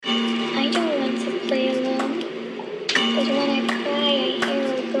I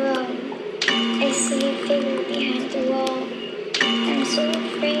hear a groan. I see a figure behind the wall. I'm so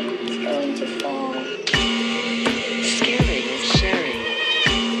afraid it's going to fall. Scaring is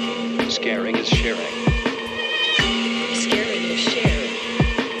sharing. Scaring is sharing. Scaring is sharing.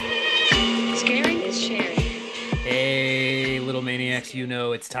 Scaring is sharing. Hey, little maniacs, you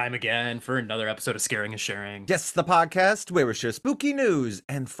know it's time again for another episode of Scaring is Sharing. Yes, the podcast where we share spooky news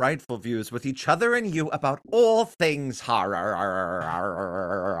and frightful views with each other and you about all things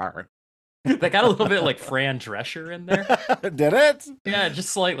horror. That got a little bit like Fran Drescher in there. Did it? Yeah,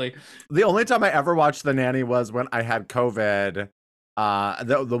 just slightly. The only time I ever watched The Nanny was when I had COVID.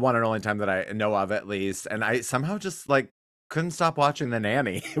 The one and only time that I know of, at least. And I somehow just couldn't stop watching The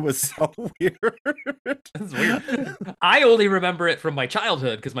Nanny. It was so weird. That's weird. I only remember it from my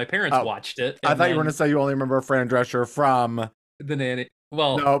childhood because my parents watched it. I thought you were going to say you only remember Fran Drescher from The Nanny.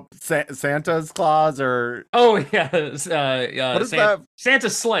 Well, no, Santa's Claus or yeah, what is that?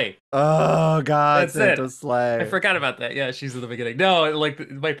 Santa's sleigh. Oh God, That's Santa's sleigh. I forgot about that. Yeah, she's in the beginning. No, like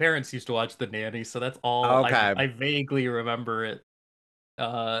my parents used to watch The Nanny, so that's all. Okay. I vaguely remember it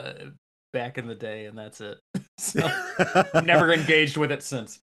back in the day, and that's it. So never engaged with it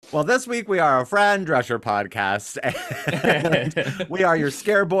since. Well, this week we are a Fran Drescher podcast, and we are your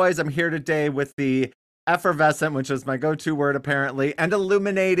scare boys. I'm here today with the effervescent, which is my go-to word apparently, and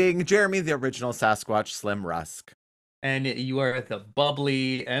illuminating Jeremy, the original Sasquatch Slim Rusk. And you are the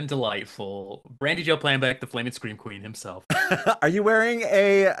bubbly and delightful Brandy Joe Planbeck, the Flaming Scream Queen himself. Are you wearing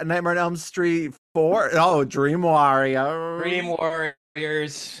a Nightmare on Elm Street 4? Oh, Dream Warrior. Dream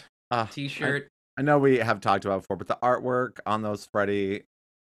Warriors t-shirt. I know we have talked about it before, but the artwork on those Freddy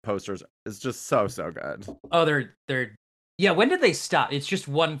posters is just so good. Oh, they're yeah. When did they stop? It's just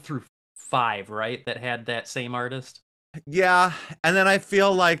 1 through 5, right? That had that same artist. Yeah, and then I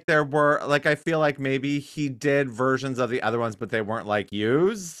feel like there were I feel like maybe he did versions of the other ones, but they weren't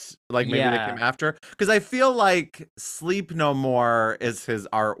used. Maybe they came after. Because I feel like Sleep No More is his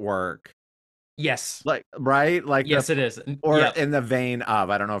artwork. Yes. Right? Yes, it is. Or in the vein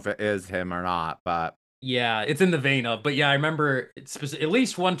of. I don't know if it is him or not, but yeah, it's in the vein of. But yeah, I remember at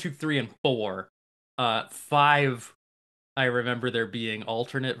least 1, 2, 3, and 4. 5, I remember there being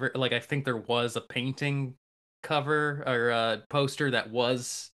alternate. I think there was a painting cover or poster that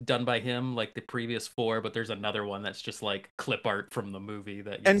was done by him, like the previous 4, but there's another one that's just clip art from the movie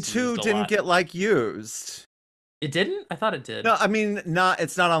that. And 2 didn't get used. It didn't? I thought it did. No, I mean,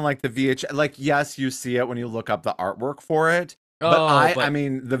 it's not on the VH. Yes, you see it when you look up the artwork for it. But I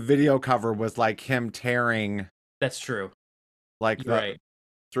mean, the video cover was him tearing. That's true. Right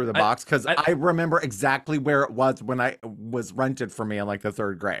through the box, because I remember exactly where it was when I was rented for me in the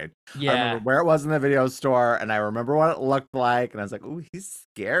 3rd grade. Yeah, I remember where it was in the video store, and I remember what it looked like, and I was like, "Ooh, he's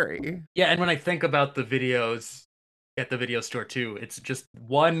scary." Yeah, and when I think about the videos at the video store too, it's just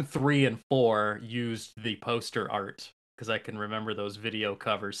 1, 3, and 4 used the poster art, because I can remember those video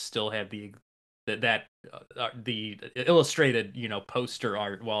covers still had the illustrated poster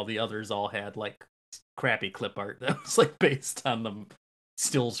art, while the others all had crappy clip art that was based on the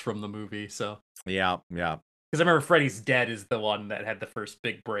stills from the movie. So yeah, because I remember Freddy's Dead is the one that had the first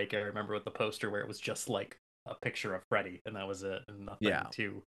big break. I remember with the poster where it was just a picture of Freddy, and that was it, and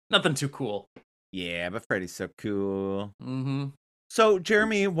nothing too cool. Yeah, but Freddy's so cool. Mm-hmm. So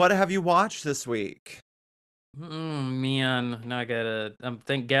Jeremy, what have you watched this week? Man, now I gotta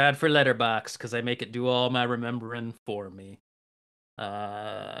thank God for Letterboxd, because I make it do all my remembering for me.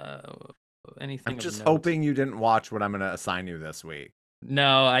 Anything I'm just hoping you didn't watch what I'm gonna assign you this week.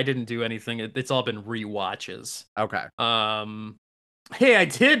 No, I didn't do anything. It's all been rewatches. Okay. Hey,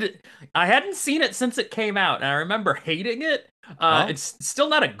 I hadn't seen it since it came out, and I remember hating it. It's still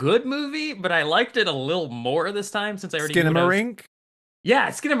not a good movie, but I liked it a little more this time since I already Skinamarink? Yeah,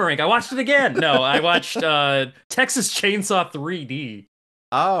 Skinamarink. I watched it again. No, I watched Texas Chainsaw 3D.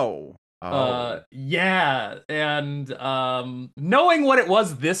 Oh. Yeah, and knowing what it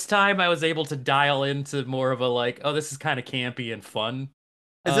was this time, I was able to dial into more of a this is kind of campy and fun.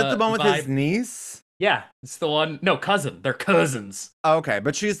 Is it the one with his niece? Yeah, it's the one. No, cousin. They're cousins. Okay,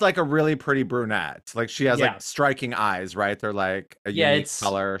 but she's a really pretty brunette. She has striking eyes, right? They're a unique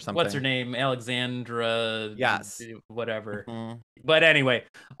color or something. What's her name? Alexandra. Yes. Whatever. Mm-hmm. But anyway,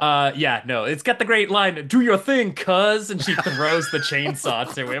 no, it's got the great line, "Do your thing, cuz," and she throws the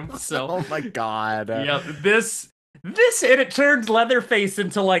chainsaw to him. So. Oh my God. Yeah, this and it turned Leatherface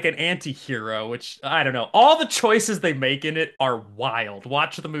into an anti-hero, which I don't know. All the choices they make in it are wild.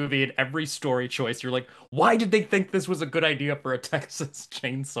 Watch the movie, and every story choice, you're like, why did they think this was a good idea for a Texas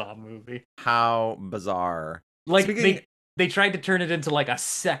Chainsaw movie? How bizarre. They tried to turn it into a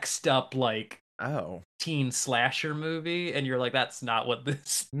sexed up Oh. teen slasher movie, and you're like, that's not what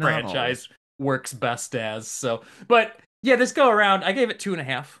this No. franchise works best as. So, but yeah, this go around, I gave it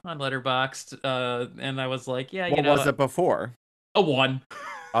 2.5 on Letterboxd, and I was like, yeah, What was it before? a 1.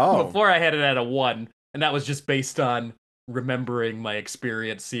 Oh. Before I had it at a 1, and that was just based on remembering my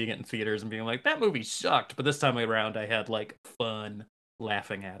experience seeing it in theaters and being like, that movie sucked. But this time around, I had like fun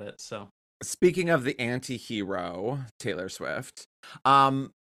laughing at it. So Speaking of the anti-hero, Taylor Swift,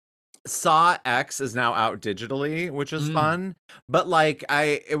 um, Saw X is now out digitally, which is fun. But like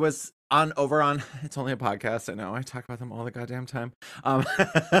it was on over on it's only a podcast, I know. I talk about them all the goddamn time.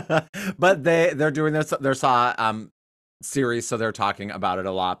 But they're doing their Saw series, so they're talking about it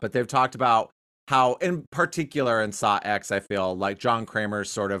a lot. But they've talked about how in particular in Saw X, I feel like John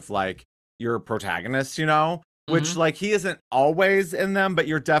Kramer's sort of like your protagonist, you know? Which like he isn't always in them, but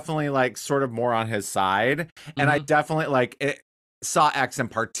you're definitely like sort of more on his side. And I definitely like it. Saw X in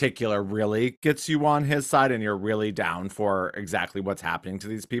particular really gets you on his side, and you're really down for exactly what's happening to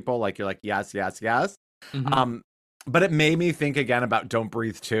these people. Like you're like, yes, yes, yes. But it made me think again about Don't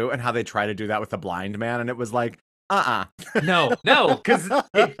Breathe 2 and how they try to do that with the blind man, and it was like, no, because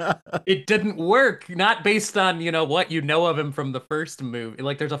it didn't work. Not based on what you know of him from the first movie.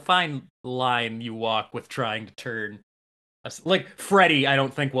 Like there's a fine line you walk with trying to turn. Like Freddy, I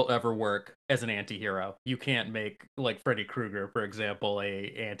don't think will ever work as an anti-hero. You can't make like Freddy Krueger, for example,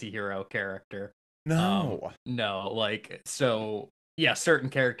 a anti-hero character. No. No, like so yeah, certain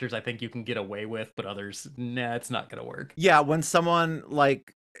characters I think you can get away with, but others, nah, it's not gonna work. Yeah, when someone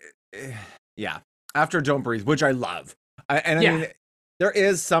like yeah, after Don't Breathe, which I love. I mean, there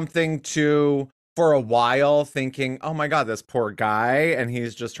is something to for a while thinking, oh my God, this poor guy, and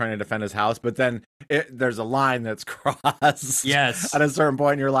he's just trying to defend his house. But then there's a line that's crossed. Yes. At a certain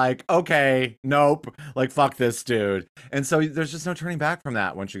point, you're like, okay, nope, like fuck this dude. And so there's just no turning back from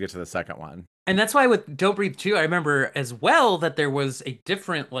that once you get to the second one. And that's why with Don't Breathe 2, I remember as well that there was a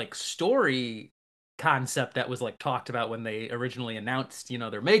different like story concept that was like talked about when they originally announced,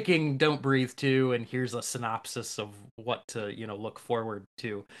 they're making Don't Breathe 2 and here's a synopsis of what to, look forward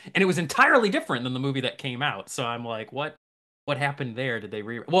to. And it was entirely different than the movie that came out. So I'm like, what happened there? Did they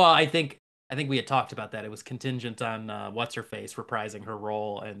Well, I think we had talked about that. It was contingent on what's her face reprising her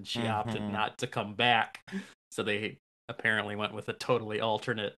role, and she opted not to come back. So they apparently went with a totally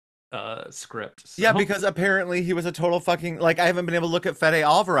alternate script. So. Yeah, because apparently he was a total fucking like I haven't been able to look at Fede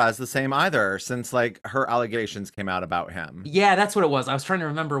Alvarez the same either since like her allegations came out about him. Yeah, that's what it was. I was trying to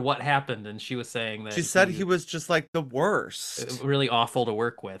remember what happened, and she was saying that she said he was just like the worst, really awful to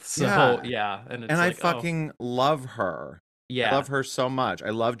work with. So yeah, and it's I fucking love her. Yeah, I love her so much.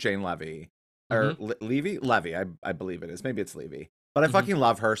 I love Jane Levy or Levy. I believe it is. Maybe it's Levy, but I fucking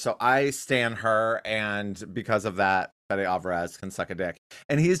love her. So I stan her, and because of that, Fede Alvarez can suck a dick.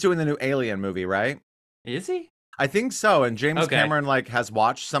 And he's doing the new Alien movie, right? Is he? I think so. And James Cameron like has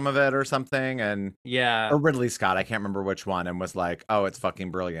watched some of it or something, and or Ridley Scott, I can't remember which one, and was like, "Oh, it's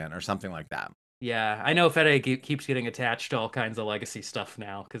fucking brilliant" or something like that. Yeah, I know Fede keeps getting attached to all kinds of legacy stuff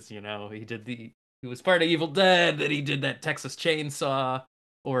now because he was part of Evil Dead, that he did that Texas Chainsaw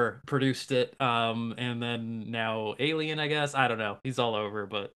or produced it, and then now Alien, I guess. I don't know. He's all over,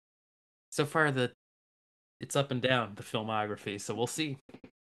 but so far it's up and down, the filmography, so we'll see.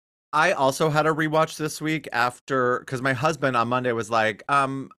 I also had a rewatch this week after because my husband on Monday was like,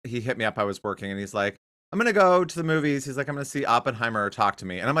 he hit me up. I was working, and he's like, I'm gonna go to the movies. He's like, I'm gonna see Oppenheimer. Talk to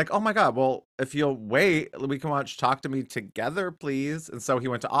me, and I'm like, oh my God. Well, if you'll wait, we can watch Talk to Me together, please. And so he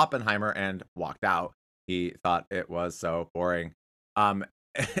went to Oppenheimer and walked out. He thought it was so boring, and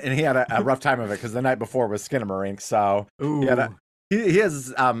he had a rough time of it because the night before was Skinamarink. So he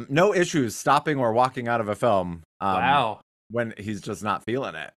has no issues stopping or walking out of a film. Wow. When he's just not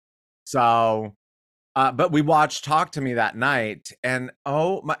feeling it. So, but we watched Talk to Me that night, and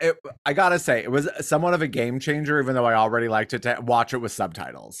I gotta say, it was somewhat of a game changer, even though I already liked it to watch it with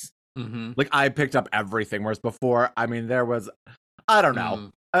subtitles. Like I picked up everything, whereas before, I mean, there was, I don't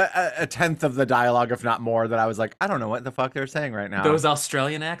know, a tenth of the dialogue, if not more, that I was like, I don't know what the fuck they're saying right now. Those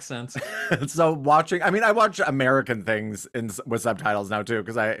Australian accents. So I watch American things with subtitles now too,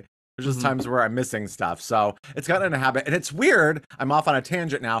 because there's just times where I'm missing stuff. So it's gotten in a habit, and it's weird. I'm off on a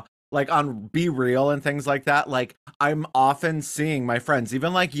tangent now. Like on Be Real and things like that. Like I'm often seeing my friends,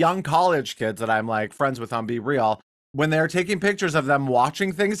 even like young college kids that I'm like friends with on Be Real, when they're taking pictures of them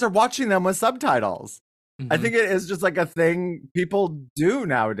watching things, they're watching them with subtitles. I think it is just like a thing people do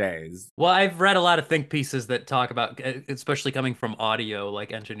nowadays. Well, I've read a lot of think pieces that talk about, especially coming from audio,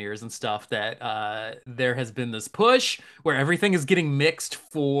 like engineers and stuff, that there has been this push where everything is getting mixed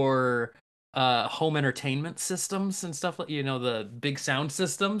for home entertainment systems and stuff like, the big sound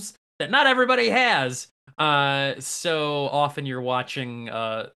systems, that not everybody has. So often you're watching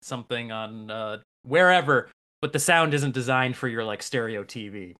something on wherever, but the sound isn't designed for your like stereo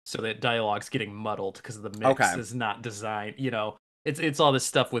TV, so that dialogue's getting muddled because the mix Okay. is not designed. It's all this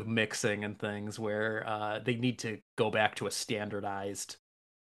stuff with mixing and things where they need to go back to a standardized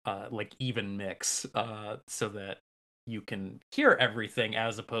like even mix so that you can hear everything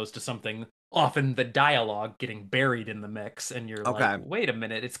as opposed to something often the dialogue getting buried in the mix and you're like, Okay. wait a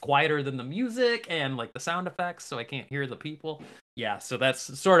minute, it's quieter than the music and like the sound effects, so I can't hear the people. Yeah, so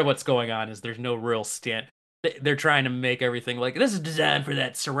that's sort of what's going on is there's no real stand. They're trying to make everything like this is designed for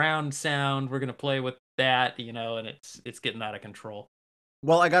that surround sound. We're gonna play with that, and it's getting out of control.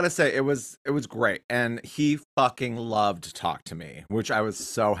 Well, I gotta say, it was great, and he fucking loved to talk to me, which I was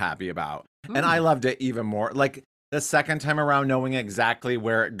so happy about, and I Mm. loved it even more. Like the second time around, knowing exactly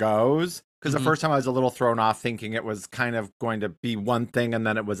where it goes, because the Mhm. first time I was a little thrown off, thinking it was kind of going to be one thing, and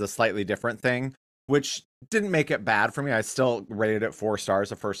then it was a slightly different thing, which didn't make it bad for me. I still rated it 4 stars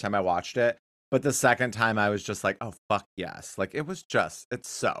the first time I watched it, but the second time I was just like, oh fuck yes, like it's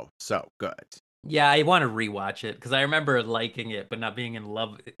so good. Yeah, I want to rewatch it because I remember liking it, but not being in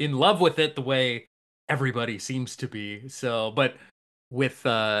love with it the way everybody seems to be. So, but with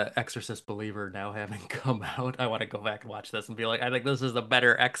Exorcist Believer now having come out, I want to go back and watch this and be like, I think this is a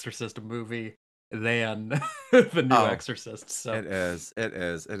better Exorcist movie than the new Oh, Exorcist. So, it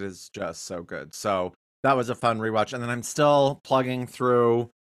is just so good. So that was a fun rewatch, and then I'm still plugging through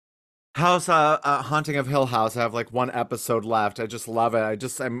Haunting of Hill House. I have like one episode left. I just love it. I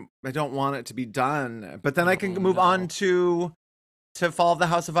don't want it to be done, but then I can oh move on no, to Fall of the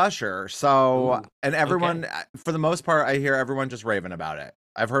House of Usher. So, ooh, and okay, everyone, for the most part, I hear everyone just raving about it.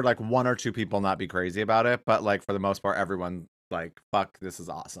 I've heard like one or two people not be crazy about it, but like for the most part, everyone like, fuck, this is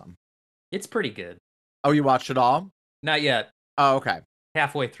awesome. it's pretty good. Oh, you watched it all? Not yet, Oh, okay.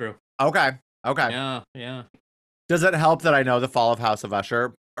 halfway through. Okay. Okay. Yeah, yeah. Does it help that I know the Fall of House of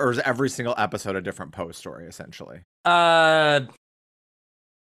Usher, or is every single episode a different Poe story, essentially? Uh,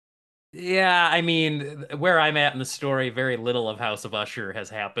 Yeah, I mean, where I'm at in the story, very little of House of Usher has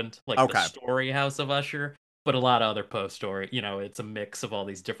happened, like the Okay. story House of Usher, but a lot of other Poe story. It's a mix of all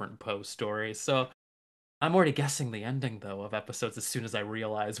these different Poe stories. So I'm already guessing the ending though of episodes as soon as I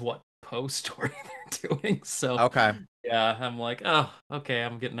realize what Poe story they're doing. So Okay. yeah, I'm like, oh, okay,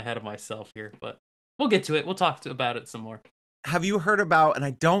 I'm getting ahead of myself here, but we'll get to it. We'll talk about it some more. Have you heard about, and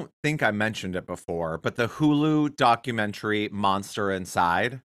I don't think I mentioned it before, but the Hulu documentary Monster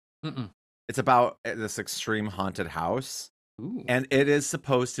Inside? Mm-mm. It's about this extreme haunted house, Ooh. and it is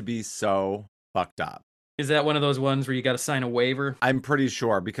supposed to be so fucked up. Is that one of those ones where you got to sign a waiver? I'm pretty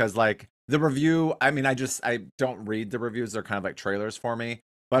sure because like the review, I mean, I don't read the reviews, they're kind of like trailers for me.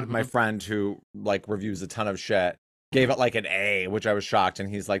 But my Mm-hmm. friend who like reviews a ton of shit gave it like an A, which I was shocked, and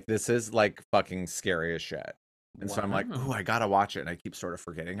he's like, this is like fucking scary as shit. And so I'm like, ooh, Wow. I gotta watch it, and I keep sort of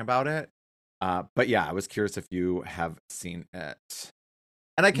forgetting about it. But yeah, I was curious if you have seen it.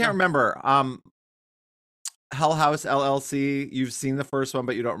 And I can't No. remember. Hell House LLC, you've seen the first one,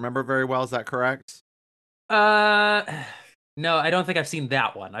 but you don't remember very well. Is that correct? Uh, no, I don't think I've seen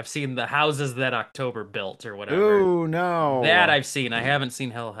that one. I've seen the houses that October built or whatever. Ooh, That no. I've seen. I haven't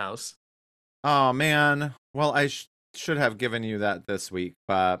seen Hell House. Oh man. Well, I should have given you that this week,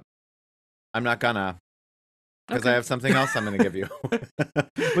 but I'm not gonna because I Okay. have something else I'm gonna give you.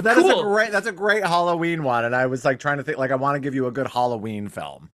 But that is a Cool. great that's a great Halloween one, and I was like trying to think like I want to give you a good Halloween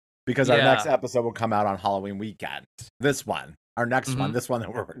film because our next Yeah. episode will come out on Halloween weekend. This one, our next one, Hmm. this one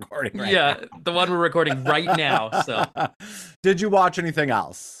that we're recording right Yeah, the one we're recording right now. So, now. Did you watch anything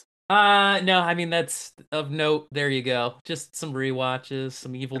else? no, I mean that's of note. There you go. Just some rewatches,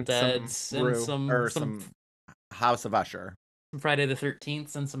 some Evil And some Deads, and Rue some or some some House of Usher. Friday the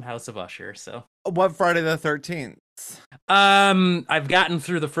 13th and some House of Usher. So, What Friday the 13th? I've gotten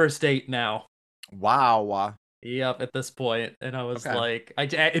through the first 8 now. Wow. Yep, at this point, and I was Okay.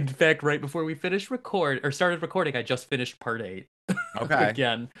 like, in fact, right before we finished started recording, I just finished part 8 Okay.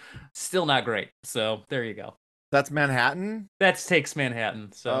 again. Still not great. So there you go. That's Manhattan? That takes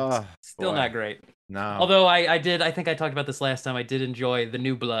Manhattan. So Oh still boy. not great. No. Although I think I talked about this last time. I did enjoy The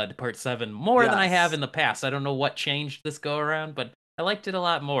New Blood Part 7 more than I have Yes. in the past. I don't know what changed this go around, but I liked it a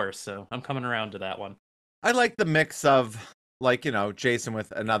lot more. So I'm coming around to that one. I like the mix of like, Jason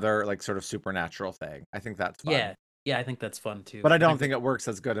with another like sort of supernatural thing. I think that's fun. Yeah, yeah, I think that's fun too. But I I don't think think it works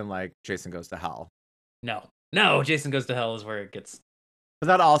as good in like Jason Goes to Hell. no, Jason Goes to Hell is where it gets But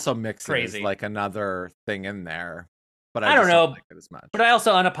that also mixes crazy. like another thing in there. But I I don't just don't know, like it as much. but I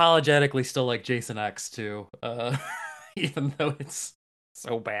also unapologetically still like Jason X too. Even though it's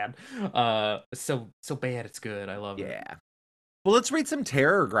so bad. So bad it's good. I love it. Yeah. Well, let's read some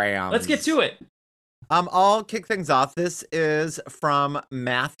terrorgrams. Let's get to it. I'll kick things off. This is from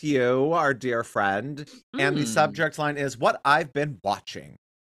Matthew, our dear friend, and the subject line is what I've been watching.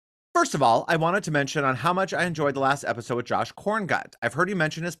 First of all, I wanted to mention on how much I enjoyed the last episode with Josh Korngut. I've heard you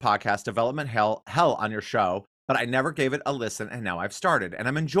mention his podcast, Development Hell, on your show, but I never gave it a listen, and now I've started, and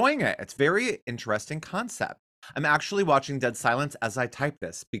I'm enjoying it. It's a very interesting concept. I'm actually watching Dead Silence as I type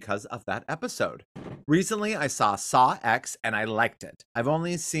this because of that episode. Recently, I saw Saw X, and I liked it. I've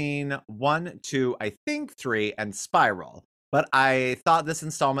only seen 1, 2, I think 3, and Spiral. But I thought this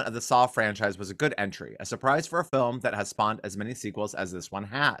installment of the Saw franchise was a good entry, a surprise for a film that has spawned as many sequels as this one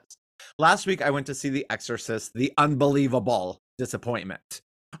has. Last week, I went to see The Exorcist, the unbelievable disappointment.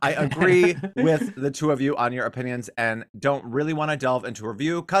 I agree with the two of you on your opinions and don't really want to delve into a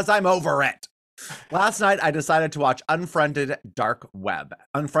review because I'm over it. Last night, I decided to watch Unfriended Dark Web,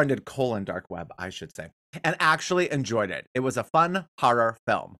 Unfriended : Dark Web, I should say, and actually enjoyed it. It was a fun horror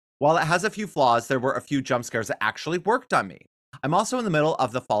film. While it has a few flaws, there were a few jump scares that actually worked on me. I'm also in the middle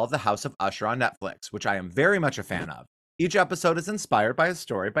of The Fall of the House of Usher on Netflix, which I am very much a fan of. Each episode is inspired by a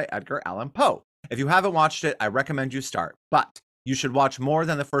story by Edgar Allan Poe. If you haven't watched it, I recommend you start, but you should watch more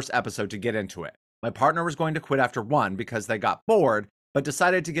than the first episode to get into it. My partner was going to quit after one because they got bored, but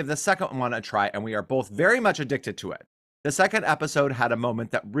decided to give the second one a try, and we are both very much addicted to it. The second episode had a moment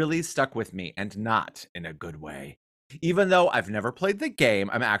that really stuck with me, and not in a good way. Even though I've never played the game,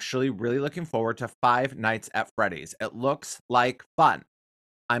 I'm actually really looking forward to Five Nights at Freddy's. It looks like fun.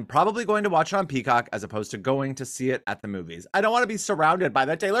 I'm probably going to watch it on Peacock as opposed to going to see it at the movies. I don't want to be surrounded by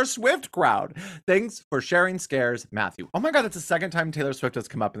the Taylor Swift crowd. Thanks for sharing scares, Matthew. Oh my God, it's the second time Taylor Swift has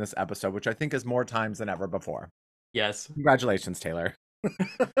come up in this episode, which I think is more times than ever before. Yes. Congratulations, Taylor.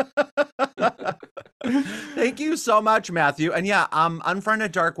 Thank you so much, Matthew. And yeah,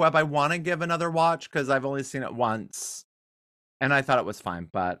 Unfriended Dark Web, I want to give another watch because I've only seen it once. And I thought it was fine,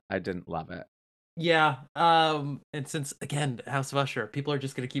 but I didn't love it. Yeah. And since again, House of Usher, people are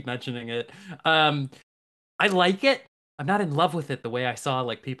just gonna keep mentioning it. I like it. I'm not in love with it the way I saw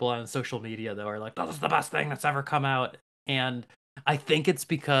like people on social media though are like, "This is the best thing that's ever come out." And I think it's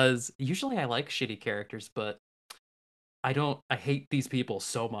because usually I like shitty characters, but I hate these people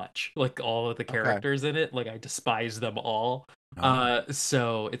so much. Like all of the characters in it, like I despise them all.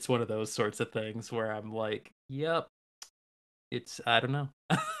 So it's one of those sorts of things where I'm like, "Yep, I don't know."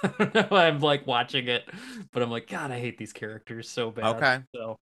 I don't know. I'm like watching it, but I'm like, God, I hate these characters so bad. Okay.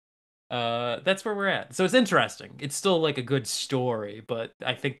 So that's where we're at. So it's interesting. It's still like a good story, but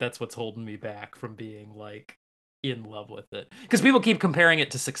I think that's what's holding me back from being like in love with it. Because people keep comparing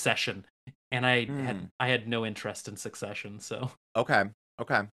it to Succession, and I had no interest in Succession. So Okay.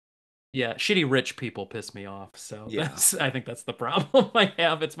 yeah, shitty rich people piss me off. So Yeah. I think that's the problem I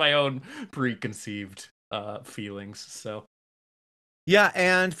have. It's my own preconceived feelings. So Yeah,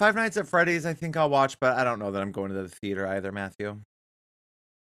 and Five Nights at Freddy's, I think I'll watch, but I don't know that I'm going to the theater either, Matthew.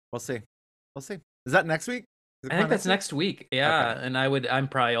 We'll see. Is that next week? I think that's next week. Yeah, Okay. and I'm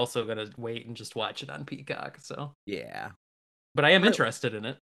probably also gonna wait and just watch it on Peacock. So Yeah. but I am interested in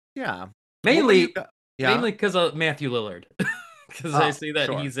it. Yeah. Mainly Yeah. because of Matthew Lillard. Because I Oh, see that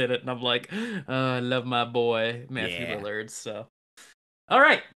sure. he's in it, and I'm like, I love my boy Matthew Yeah. Lillard. So, all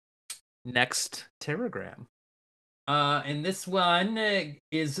right, next telegram. And this one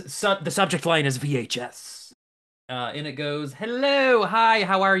is the subject line is VHS. And it goes, "Hello, hi,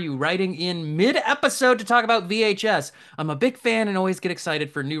 how are you? Writing in mid-episode to talk about VHS. I'm a big fan and always get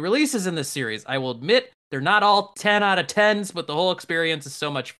excited for new releases in this series. I will admit they're not all 10 out of 10s, but the whole experience is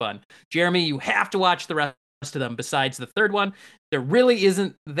so much fun. Jeremy, you have to watch the rest of them besides the third one. There really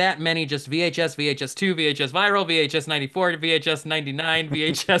isn't that many, just VHS, VHS 2, VHS Viral, VHS 94, VHS 99,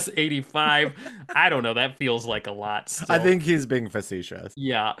 VHS 85. I don't know, that feels like a lot still. I think he's being facetious.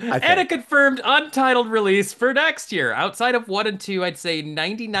 Yeah. And a confirmed untitled release for next year. Outside of 1 and 2, I'd say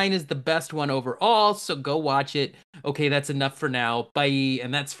 99 is the best one overall, so go watch it. Okay, that's enough for now. Bye.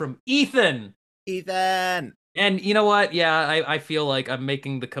 And that's from Ethan. And you know what? Yeah, I feel like I'm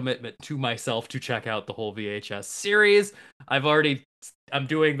making the commitment to myself to check out the whole VHS series. I'm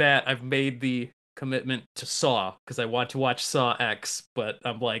doing that. I've made the commitment to Saw because I want to watch Saw X, but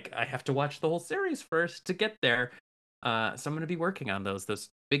I'm like, I have to watch the whole series first to get there. So I'm going to be working on those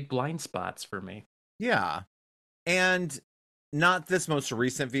big blind spots for me. Yeah. And not this most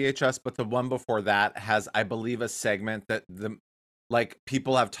recent VHS, but the one before that has, I believe, a segment that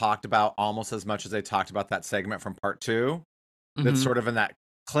people have talked about almost as much as they talked about that segment from part 2. That's sort of in that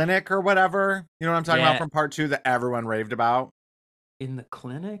clinic or whatever. You know what I'm talking about from part 2 that everyone raved about? In the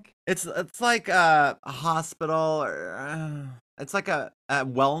clinic? It's like a hospital or it's like a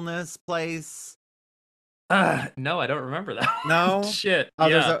wellness place. No, I don't remember that. No? Shit. Oh,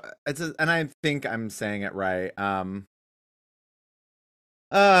 Yeah. and I think I'm saying it right.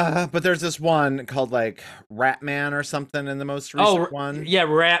 But there's this one called like Ratman or something in the most recent one. Yeah,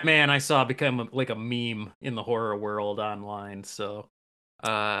 Ratman I saw become like a meme in the horror world online. So,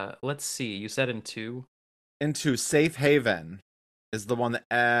 let's see. You said in two? Into Safe Haven is the one that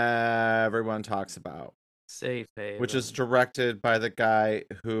everyone talks about, Safe Haven. which is directed by the guy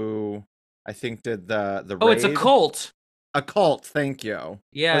who I think did the Oh, it's a Raid. cult. A cult, thank you.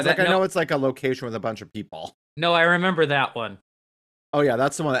 Yeah, I was like, I no, know it's like a location with a bunch of people. no, I remember that one. Oh yeah,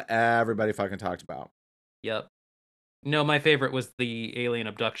 that's the one that everybody fucking talked about. Yep. No, my favorite was the alien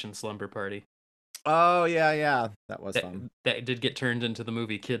abduction slumber party. Oh yeah, that was fun. That did get turned into the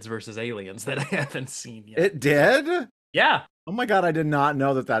movie Kids versus Aliens that I haven't seen yet. It did? Yeah. Oh my god, I did not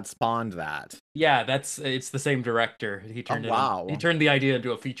know that spawned that. Yeah, it's the same director. He turned he turned the idea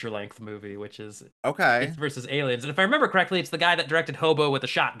into a feature-length movie, which is okay. Kids versus Aliens. And if I remember correctly, it's the guy that directed Hobo with a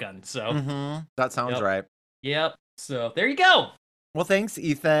Shotgun. So that sounds right. Yep. So there you go. Well, thanks,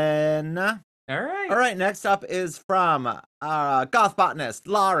 Ethan. All right. All right, next up is from goth botanist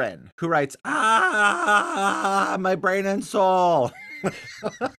Lauren, who writes, my brain and soul.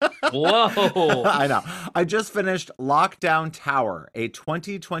 Whoa. I know. I just finished Lockdown Tower, a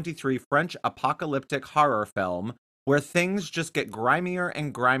 2023 French apocalyptic horror film where things just get grimier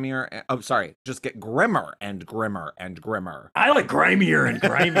and grimier. Just get grimmer and grimmer and grimmer. I like grimier and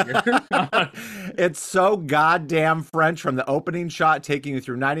grimier. It's so goddamn French from the opening shot, taking you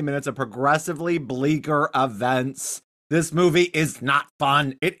through 90 minutes of progressively bleaker events. This movie is not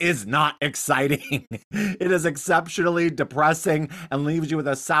fun. It is not exciting. It is exceptionally depressing and leaves you with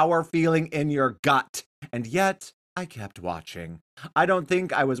a sour feeling in your gut. And yet, I kept watching. I don't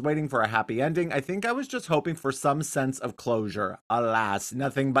think I was waiting for a happy ending. I think I was just hoping for some sense of closure. Alas,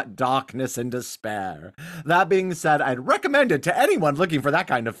 nothing but darkness and despair. That being said, I'd recommend it to anyone looking for that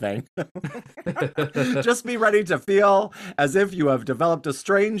kind of thing. Just be ready to feel as if you have developed a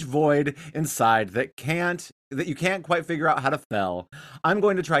strange void inside that you can't quite figure out how to fill. I'm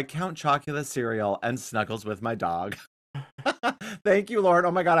going to try Count Chocula cereal and Snuggles with my dog. Thank you, Lauren.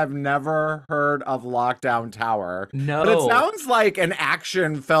 Oh my god, I've never heard of Lockdown Tower. No. But it sounds like an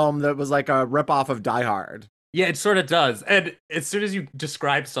action film that was like a ripoff of Die Hard. Yeah, it sort of does. And as soon as you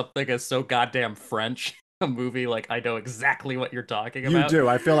describe something as so goddamn French, a movie, like, I know exactly what you're talking about. You do.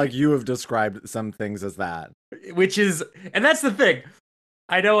 I feel like you have described some things as that. Which is, and that's the thing.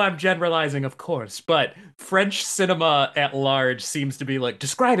 I know I'm generalizing, of course, but French cinema at large seems to be like,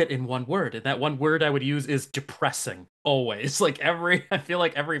 describe it in one word. And that one word I would use is depressing. Always. I feel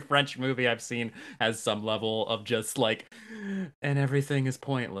like every French movie I've seen has some level of just like, and everything is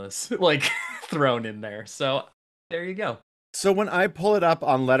pointless, like thrown in there. So there you go. So when I pull it up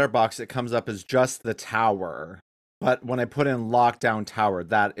on Letterboxd, it comes up as just the tower. But when I put in Lockdown Tower,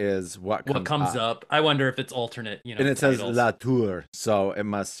 that is what comes up. I wonder if it's alternate, and it titles. says La Tour, so it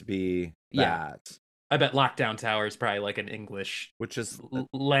must be that. I bet Lockdown Tower is probably like an English, which is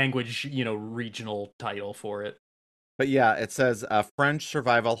language, regional title for it. But yeah, it says a French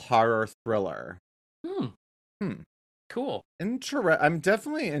survival horror thriller. Cool. I'm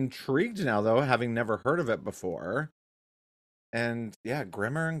definitely intrigued now, though, having never heard of it before. And yeah,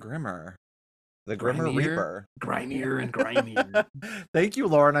 grimmer and grimmer. The Grimmer Reaper. Grimier and grimier. Thank you,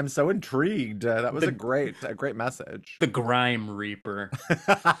 Lauren. I'm so intrigued. That was a great message. The Grime Reaper.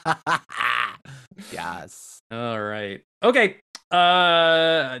 Yes. All right. Okay.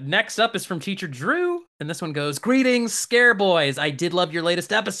 Next up is from Teacher Drew, and this one goes, "Greetings, Scare Boys. I did love your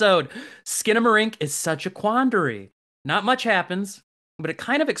latest episode. Skinamarink is such a quandary. Not much happens, but it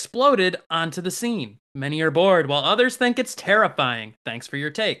kind of exploded onto the scene. Many are bored, while others think it's terrifying. Thanks for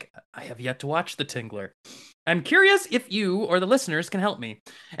your take. I have yet to watch The Tingler. I'm curious if you or the listeners can help me.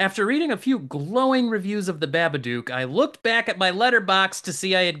 After reading a few glowing reviews of The Babadook, I looked back at my letterbox to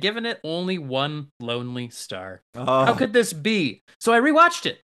see I had given it only one lonely star. Oh. How could this be? So I rewatched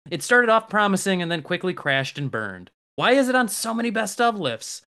it. It started off promising and then quickly crashed and burned. Why is it on so many best of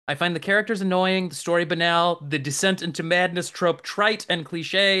lists? I find the characters annoying, the story banal, the descent into madness trope trite and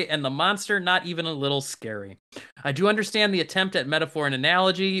cliche, and the monster not even a little scary. I do understand the attempt at metaphor and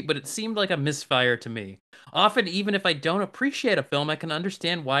analogy, but it seemed like a misfire to me. Often, even if I don't appreciate a film, I can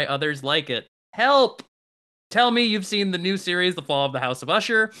understand why others like it. Help! Tell me you've seen the new series, The Fall of the House of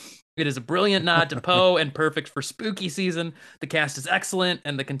Usher. It is a brilliant nod to Poe and perfect for spooky season. The cast is excellent,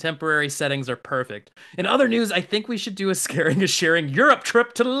 and the contemporary settings are perfect. In other news, I think we should do a Scaring is Sharing Europe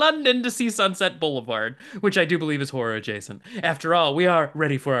trip to London to see Sunset Boulevard, which I do believe is horror adjacent. After all, we are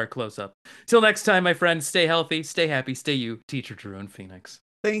ready for our close-up. Till next time, my friends, stay healthy, stay happy, stay you, Teacher Drew in Phoenix.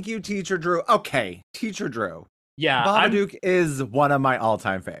 Thank you, Teacher Drew. Okay, Teacher Drew. Yeah, Babadook is one of my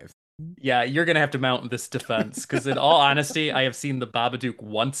all-time faves. yeah, you're gonna have to mount this defense because, in all honesty, I have seen the Babadook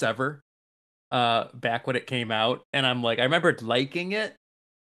once ever, back when it came out, and I'm like, I remember liking it,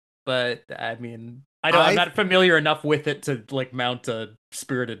 but I mean, I'm I not familiar enough with it to like mount a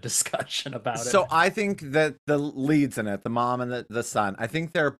spirited discussion about it. So I think that the leads in it, the mom and the son, I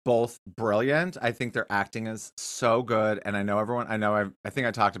think they're both brilliant. I think their acting is so good. And I know everyone, I think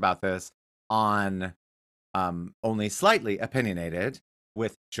I talked about this on Only Slightly Opinionated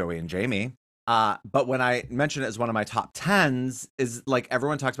with Joey and Jamie. But when I mention it as one of my top tens, is like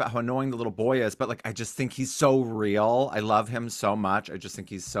everyone talks about how annoying the little boy is, but like I just think he's so real. I love him so much. I just think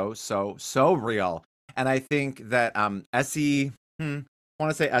he's so real. And I think that Essie, I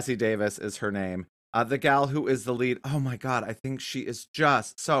want to say Essie Davis is her name. The gal who is the lead. Oh my God, I think she is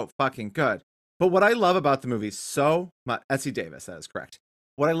just so fucking good. But what I love about the movie so much, Essie Davis, that is correct.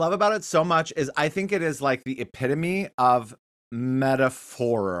 What I love about it so much is I think it is like the epitome of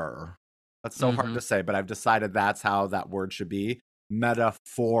metaphor. That's so hard to say, but I've decided that's how that word should be.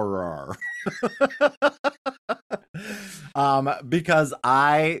 Metaphor. Because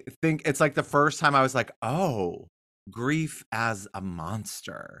I think it's like the first time I was like, oh, grief as a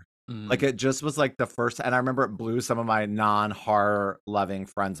monster. Like it just was like the first, and I remember it blew some of my non-horror loving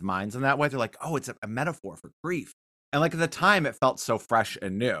friends' minds in that way. They're like, oh, it's a metaphor for grief. And like at the time, it felt so fresh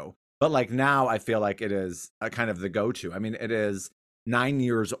and new. But like now, I feel like it is a kind of the go-to. I mean, it is 9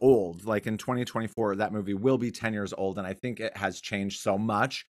 years old. Like in 2024, that movie will be 10 years old. And I think it has changed so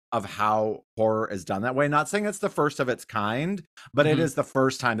much of how horror is done that way. Not saying it's the first of its kind, but it is the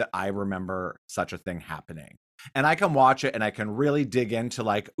first time that I remember such a thing happening. And I can watch it and I can really dig into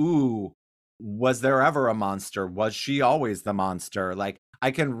like, ooh, was there ever a monster? Was she always the monster? Like I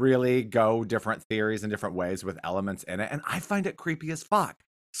can really go different theories and different ways with elements in it. And I find it creepy as fuck.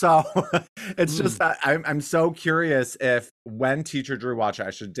 So it's just that I'm so curious if when Teacher Drew watch it,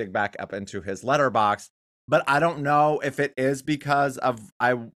 I should dig back up into his letterbox. But I don't know if it is because of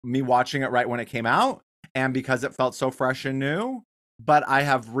me watching it right when it came out and because it felt so fresh and new. But I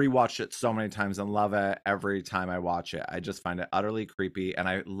have rewatched it so many times and love it every time I watch it. I just find it utterly creepy and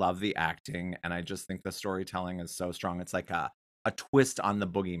I love the acting and I just think the storytelling is so strong. It's like a twist on the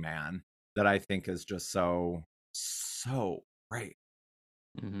boogeyman that I think is just so great.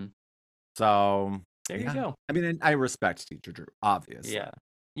 So there you go. I mean, I respect Teacher Drew, obviously.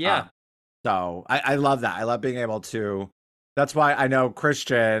 Yeah. So I love that. I love being able to. That's why I know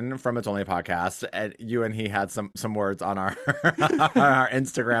Christian from It's Only a Podcast, and you and he had some words on our on our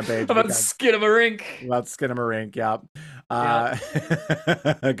Instagram page about Skinamarink. About Skinamarink, yeah.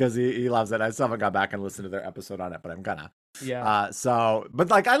 Because he loves it. I still haven't got back and listened to their episode on it, but I'm gonna. Yeah. So, but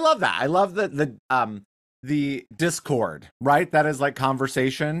like, I love that. I love the discord, right? That is like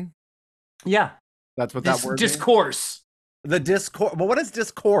conversation. Yeah. That's what that word discourse. Means? The Discord. Well, what is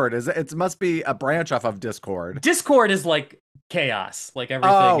Discord? It must be a branch off of Discord. Discord is like chaos. Like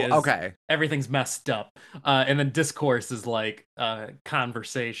everything's messed up. And then discourse is like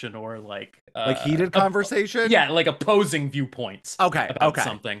conversation or like heated conversation. Yeah, like opposing viewpoints. About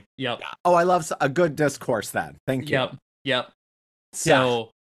something. Yep. Yeah. Oh, I love a good discourse then. Thank you. Yep. So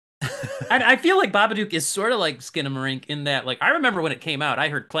and I feel like Babadook is sort of like Skinamarink in that, like, I remember when it came out, I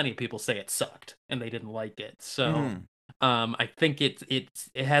heard plenty of people say it sucked and they didn't like it. So I think it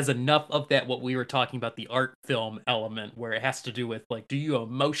has enough of that, what we were talking about, the art film element, where it has to do with like, do you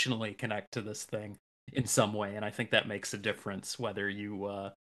emotionally connect to this thing in some way? And I think that makes a difference whether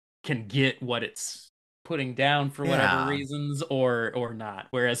you can get what it's putting down for whatever reasons or not.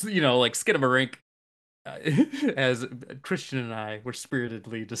 Whereas, like Skinamarink, as Christian and I were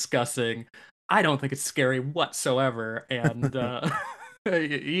spiritedly discussing, I don't think it's scary whatsoever, and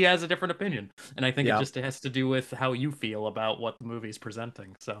he has a different opinion, and I think it just has to do with how you feel about what the movie's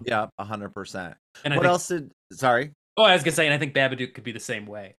presenting. So 100%. And what else did? Sorry. Oh, I was gonna say, and I think Babadook could be the same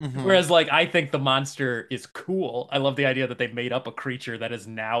way. Whereas, like, I think the monster is cool. I love the idea that they made up a creature that is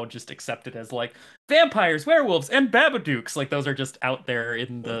now just accepted as like vampires, werewolves, and Babadooks. Like, those are just out there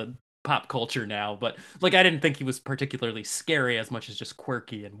in the pop culture now. But like, I didn't think he was particularly scary as much as just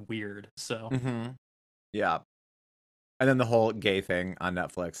quirky and weird. So yeah. And then the whole gay thing on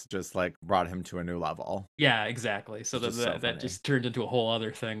Netflix just like brought him to a new level. Yeah, exactly. So that just turned into a whole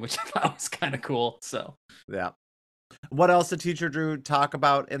other thing, which I thought was kind of cool. So yeah. What else did Teacher Drew talk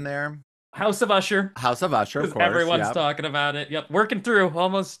about in there? House of Usher. House of Usher, of course. Everyone's talking about it. Yep, working through.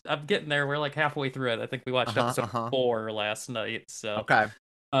 Almost, I'm getting there. We're like halfway through it. I think we watched episode 4 last night. So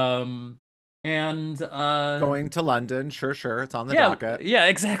and going to London. Sure. It's on the docket. Yeah,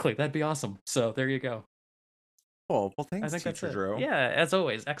 exactly. That'd be awesome. So there you go. Cool. Well, I thanks, think that's Teacher it. Drew. Yeah, as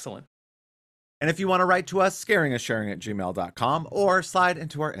always, excellent. And if you want to write to us, scaringasharing@gmail.com or slide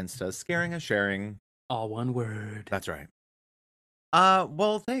into our Insta, scaring and sharing. All one word. That's right.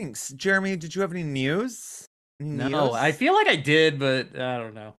 Well, thanks. Jeremy, did you have any news? No, I feel like I did, but I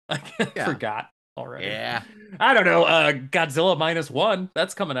don't know. I Yeah. forgot already. Yeah. I don't know. Godzilla -1.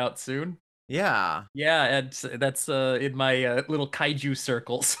 That's coming out soon. Yeah. Yeah, and that's in my little kaiju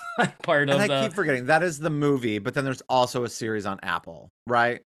circles. Part And of I the. keep forgetting that is the movie, but then there's also a series on Apple,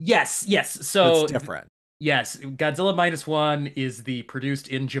 right? Yes. So So it's different. yes, Godzilla -1 is the produced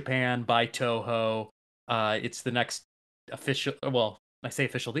in Japan by Toho. It's the next official. Well, I say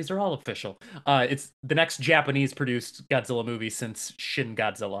official. These are all official. It's the next Japanese produced Godzilla movie since Shin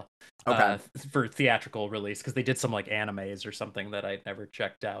Godzilla. Okay. For theatrical release because they did some like animes or something that I never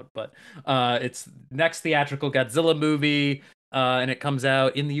checked out. But it's next theatrical Godzilla movie. And it comes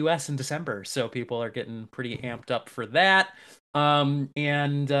out in the US in December. So people are getting pretty amped up for that. And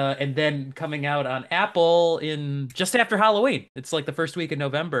then coming out on Apple in just after Halloween. It's like the first week of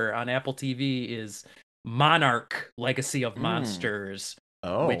November on Apple TV is Monarch: Legacy of Monsters,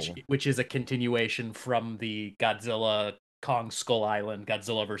 Oh. which is a continuation from the Godzilla Kong Skull Island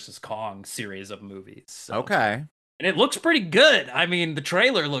Godzilla vs. Kong series of movies. So. Okay. And it looks pretty good. I mean, the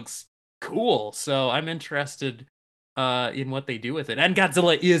trailer looks cool, so I'm interested in what they do with it. And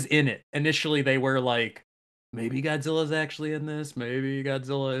Godzilla is in it. Initially they were like, maybe Godzilla's actually in this, maybe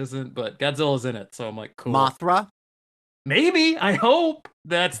Godzilla isn't, but Godzilla's in it, so I'm like, cool. Mothra? Maybe, I hope.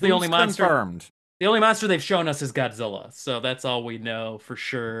 That's the only monster. Confirmed. The only monster they've shown us is Godzilla, so that's all we know for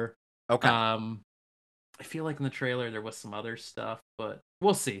sure. Okay. I feel like in the trailer there was some other stuff, but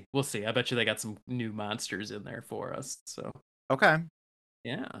we'll see. We'll see. I bet you they got some new monsters in there for us. So Okay.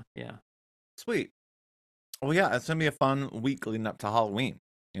 yeah. Sweet. Well, yeah, it's gonna be a fun week leading up to Halloween,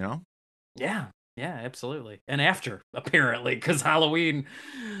 you know? Yeah, absolutely. And after, apparently, because Halloween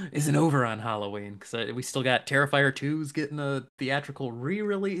isn't over on Halloween. Because we still got Terrifier 2's getting a theatrical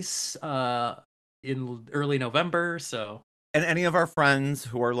re-release in early November. So And any of our friends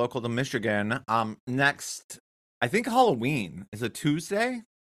who are local to Michigan, next, I think Halloween is a Tuesday,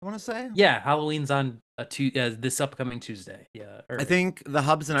 I want to say. yeah, Halloween's on this upcoming Tuesday. Yeah, I think the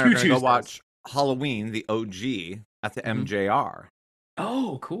Hubs and I are going to go watch Halloween, the OG, at the MJR.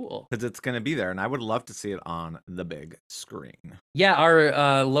 Oh, cool. Because it's going to be there, and I would love to see it on the big screen. Yeah,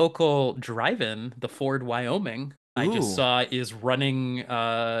 our local drive-in, the Ford, Wyoming, I just saw is running,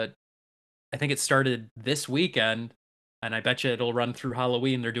 I think it started this weekend, and I bet you it'll run through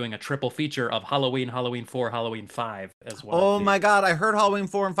Halloween. They're doing a triple feature of Halloween, Halloween 4, Halloween 5 as well. Oh my God, I heard Halloween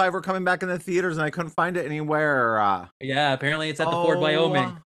 4 and 5 were coming back in the theaters, and I couldn't find it anywhere. Yeah, apparently it's at the Ford,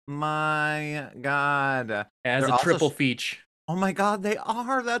 Wyoming. My God. As a triple feature. Oh my God, they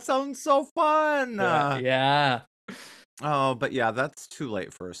are. That sounds so fun. Yeah. Oh, but yeah, that's too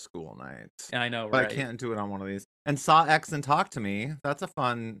late for a school night. I know, but right? I can't do it on one of these. And Saw X and Talk to Me. That's a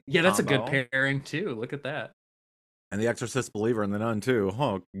fun. Yeah, that's combo. a good pairing too. Look at that. And The Exorcist Believer and The Nun too.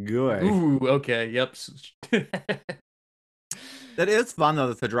 Oh, good. Ooh, okay, yep. It is fun though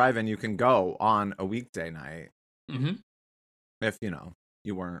that the drive-in you can go on a weekday night. Mm-hmm. If you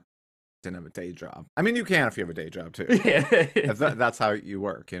didn't have a day job. I mean, you can if you have a day job too. Yeah. That's how you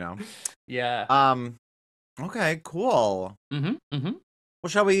work, Yeah. Okay, cool. Well,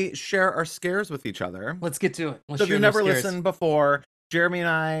 shall we share our scares with each other? Let's get to it. So if you've never listened before, Jeremy and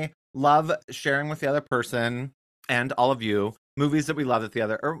I love sharing with the other person and all of you movies that we love that the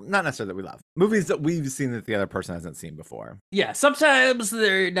other, or not necessarily that we love, movies that we've seen that the other person hasn't seen before. Yeah, sometimes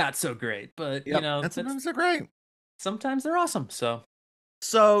they're not so great, but and sometimes they're great. Sometimes they're awesome.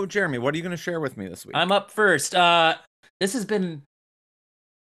 So Jeremy, what are you going to share with me this week? I'm up first. This has been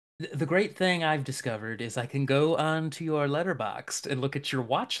the great thing I've discovered is I can go onto your Letterboxd and look at your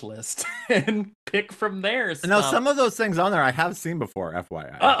watch list and pick from there. Now, some of those things on there I have seen before,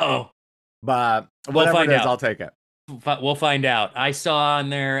 FYI. But whatever it is, I'll take it. We'll find out. I saw on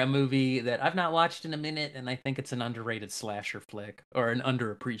there a movie that I've not watched in a minute, and I think it's an underrated slasher flick, or an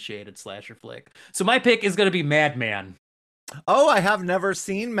underappreciated slasher flick. So my pick is going to be Madman. Oh, I have never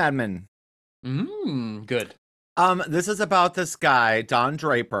seen Madman. Good. This is about this guy, Don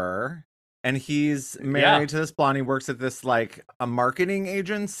Draper, and he's married to this blonde. He works at this, like, a marketing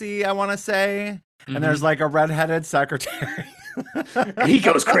agency, I want to say. And there's, like, a redheaded secretary. He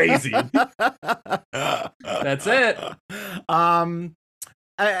goes crazy. That's it.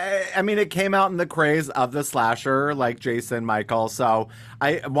 I mean, it came out in the craze of the slasher, like Jason Michael. So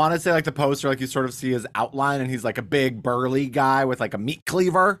I want to say, like, the poster, like, you sort of see his outline, and he's like a big burly guy with like a meat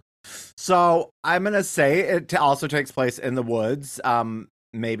cleaver. So I'm gonna say it also takes place in the woods.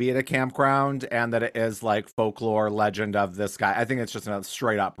 maybe at a campground, and that it is like folklore legend of this guy. I think it's just a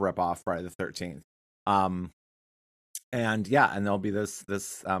straight up rip off Friday the 13th. And yeah, and there'll be this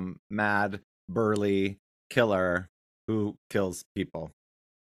mad burly killer who kills people.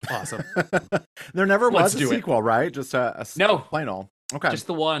 Awesome. There never was Let's a do it. sequel, right? Just a No. plain old. Okay. Just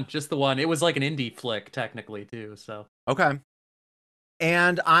the one. It was like an indie flick technically too, so. Okay.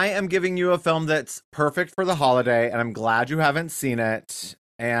 And I am giving you a film that's perfect for the holiday, and I'm glad you haven't seen it.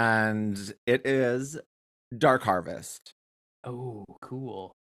 And it is Dark Harvest. Oh,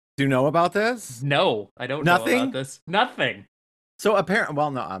 cool. Do you know about this? No, I don't Nothing? know about this. Nothing. So apparently,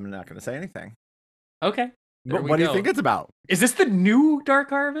 well, no, I'm not going to say anything. Okay. But what do you think it's about? Is this the new Dark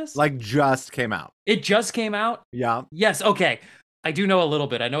Harvest? Like, just came out. It just came out? Yeah. Yes, okay. I do know a little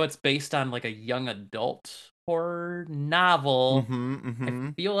bit. I know it's based on like a young adult horror novel.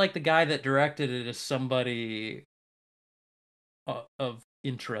 I feel like the guy that directed it is somebody of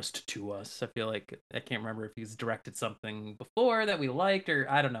interest to us. I feel like I can't remember if he's directed something before that we liked, or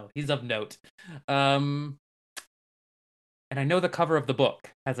I don't know. He's of note. And I know the cover of the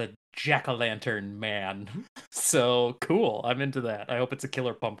book has a jack-o'-lantern man. So cool. I'm into that. I hope it's a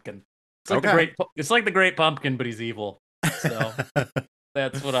killer pumpkin. It's like it's like the Great Pumpkin, but he's evil. So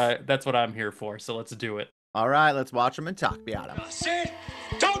that's what I'm here for. So let's do it. All right, let's watch them and talk about them. Sid,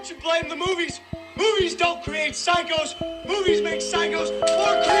 don't you blame the movies. Movies don't create psychos. Movies make psychos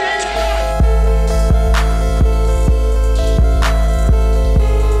more creative.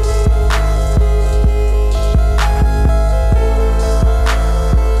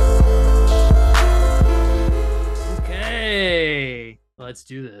 Okay, let's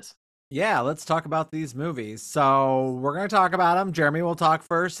do this. Yeah, let's talk about these movies. So we're going to talk about them. Jeremy will talk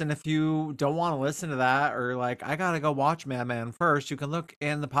first. And if you don't want to listen to that, or like, I got to go watch Madman first, you can look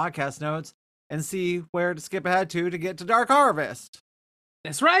in the podcast notes and see where to skip ahead to get to Dark Harvest.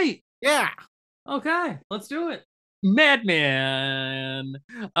 That's right. Yeah. Okay, let's do it. Madman.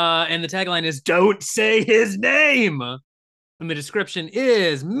 And the tagline is, "Don't say his name." And the description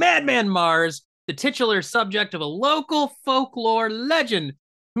is, Madman Mars, the titular subject of a local folklore legend,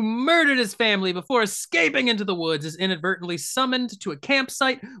 who murdered his family before escaping into the woods, is inadvertently summoned to a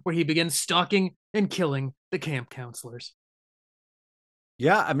campsite where he begins stalking and killing the camp counselors.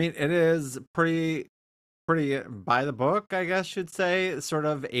 Yeah, I mean, it is pretty by the book, I guess you'd say. Sort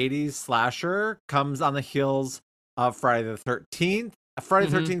of 80s slasher, comes on the heels of Friday the 13th. Friday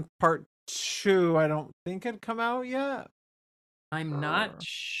the 13th Part 2, I don't think had come out yet. I'm not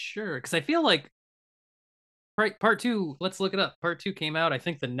sure, because I feel like Part 2, let's look it up. Part 2 came out, I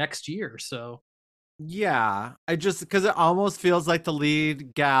think, the next year, so. Yeah, I just, because it almost feels like the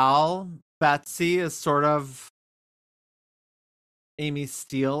lead gal, Betsy, is sort of Amy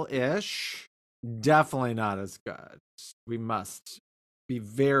Steele-ish. Definitely not as good. We must be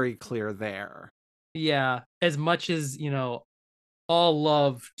very clear there. Yeah, as much as, all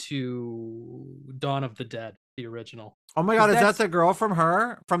love to Dawn of the Dead, the original. Oh my god, is that the girl from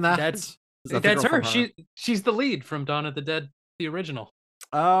her? From that? That's her. She's the lead from Dawn of the Dead, the original.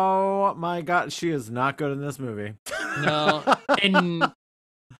 Oh my god, she is not good in this movie. No, and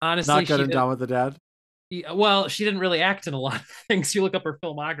honestly, not good in Dawn of the Dead. Well, she didn't really act in a lot of things. You look up her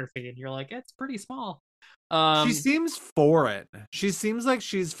filmography, and you're like, it's pretty small. She seems foreign. She seems like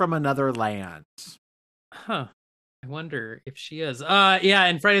she's from another land. Huh. I wonder if she is. Yeah,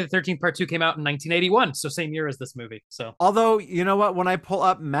 and Friday the 13th Part 2 came out in 1981, so same year as this movie. So, although, you know what? When I pull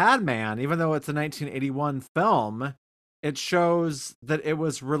up Madman, even though it's a 1981 film, it shows that it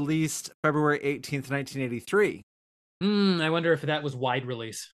was released February 18th, 1983. I wonder if that was wide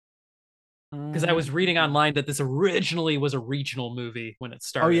release. Because I was reading online that this originally was a regional movie when it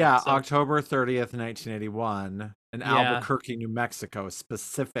started. Oh, yeah, so. October 30th, 1981, in Albuquerque, New Mexico,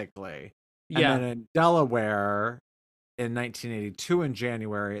 specifically. And then in Delaware in 1982 in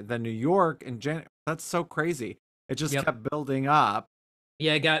January, then New York in January. That's so crazy. It just kept building up.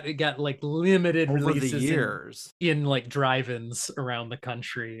 Yeah, it got like limited over releases the years in like drive-ins around the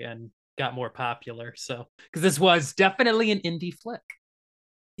country and got more popular. So, because this was definitely an indie flick.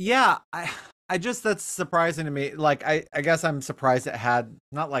 Yeah, I just, that's surprising to me. Like, I guess I'm surprised it had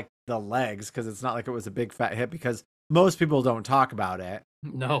not like the legs, because it's not like it was a big fat hit, because most people don't talk about it.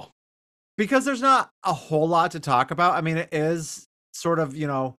 No. Because there's not a whole lot to talk about. I mean, it is sort of,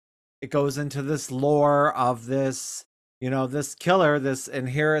 it goes into this lore of this, this killer, and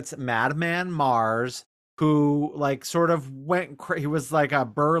here it's Madman Mars, who like sort of he was like a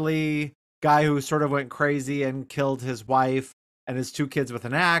burly guy who sort of went crazy and killed his wife and his 2 kids with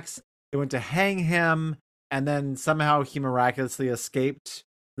an axe. They went to hang him, and then somehow he miraculously escaped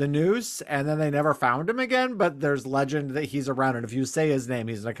the noose, and then they never found him again. But there's legend that he's around, and if you say his name,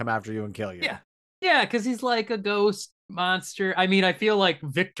 he's gonna come after you and kill you. Yeah. Yeah, because he's like a ghost monster. I mean, I feel like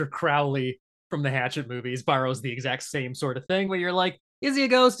Victor Crowley from the Hatchet movies borrows the exact same sort of thing where you're like, is he a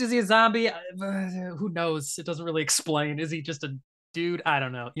ghost? Is he a zombie? Who knows? It doesn't really explain. Is he just a dude? I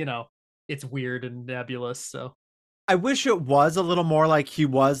don't know. It's weird and nebulous. So I wish it was a little more like he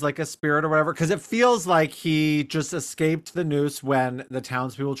was like a spirit or whatever, because it feels like he just escaped the noose when the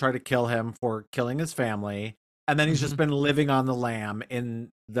townspeople tried to kill him for killing his family, and then he's just been living on the lam in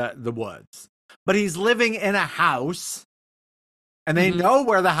the woods. But he's living in a house, and they know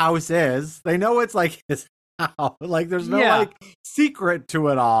where the house is. They know it's like his house. Like there's no like secret to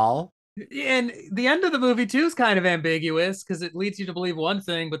it all. And the end of the movie too is kind of ambiguous because it leads you to believe one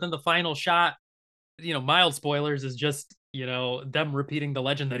thing, but then the final shot, mild spoilers, is just them repeating the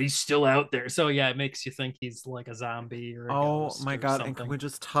legend that he's still out there. So yeah, it makes you think he's like a zombie or a ghost my or god. something. And can we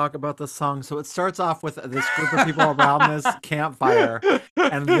just talk about the song? So it starts off with this group of people around this campfire,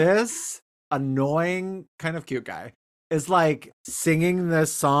 and this annoying kind of cute guy is like singing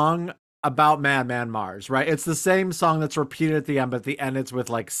this song about Madman Mars, right? It's the same song that's repeated at the end, but at the end it's with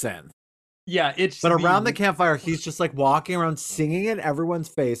like synth. Yeah, but around the campfire, he's just like walking around singing in everyone's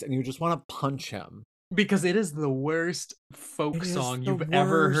face, and you just want to punch him. Because it is the worst folk song you've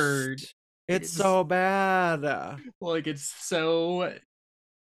ever heard. It's so bad. Like, it's so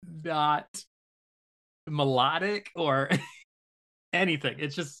not melodic or anything.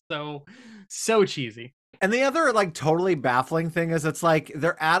 It's just so cheesy. And the other like totally baffling thing is it's like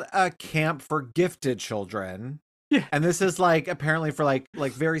they're at a camp for gifted children. Yeah. And this is like apparently for like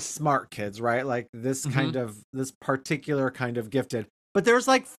very smart kids, right? Like this kind of this particular kind of gifted. But there's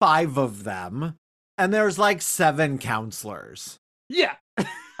like 5 of them, and there's like 7 counselors. Yeah.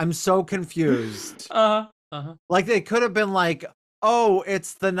 I'm so confused. Uh-huh. Like they could have been like, oh,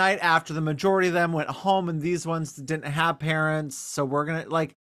 it's the night after the majority of them went home and these ones didn't have parents, so we're gonna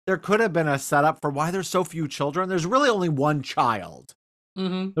like there could have been a setup for why there's so few children. There's really only one child.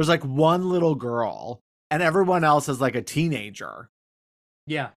 There's like one little girl, and everyone else is like a teenager.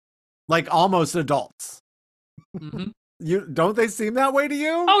 Yeah. Like almost adults. Don't they seem that way to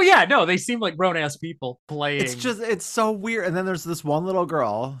you? Oh yeah, no, they seem like grown-ass people playing. It's so weird. And then there's this one little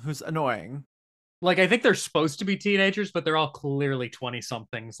girl who's annoying. Like, I think they're supposed to be teenagers, but they're all clearly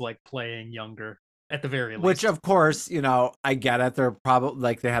 20-somethings, like playing younger at the very least. Which, of course, I get it. They're probably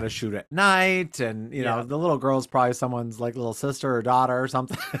like they had a shoot at night, and know the little girl's probably someone's like little sister or daughter or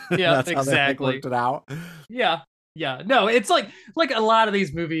something. Yeah, That's exactly. How they worked it out. Yeah. No, it's like a lot of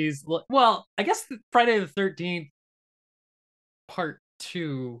these movies. Well, I guess Friday the 13th Part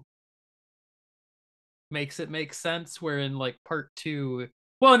 2 makes it make sense. Where in like Part 2.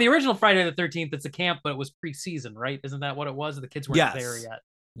 Well, in the original Friday the 13th, it's a camp, but it was pre-season, right? Isn't that what it was? The kids weren't there yet.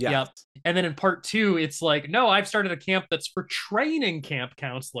 Yes. Yep. And then in Part 2, it's like, no, I've started a camp that's for training camp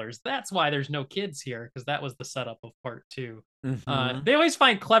counselors. That's why there's no kids here, because that was the setup of Part 2. They always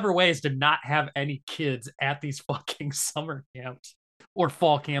find clever ways to not have any kids at these fucking summer camps or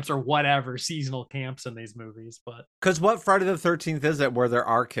fall camps or whatever seasonal camps in these movies. But because what Friday the 13th is it where there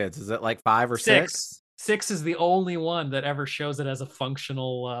are kids? Is it like 5 or 6? 6 is the only one that ever shows it as a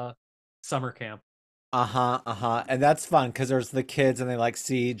functional summer camp. And that's fun because there's the kids and they like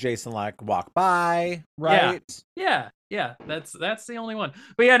see Jason like walk by, right? Yeah. That's the only one.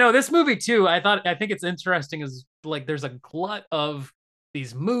 But yeah, no, this movie too, I think it's interesting is like there's a glut of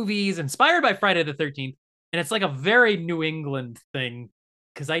these movies inspired by Friday the 13th, and it's like a very New England thing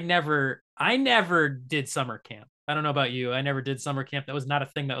because I never did summer camp. I don't know about you. I never did summer camp. That was not a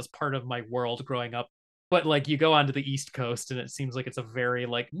thing that was part of my world growing up. But like you go onto the East Coast and it seems like it's a very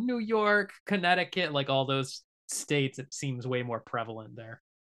like New York, Connecticut, like all those states, it seems way more prevalent there.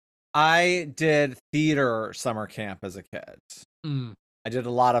 I did theater summer camp as a kid. I did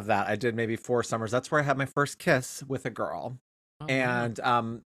a lot of that. I did maybe 4 summers. That's where I had my first kiss with a girl. And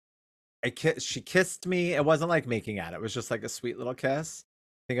she kissed me. It wasn't like making out. It was just like a sweet little kiss.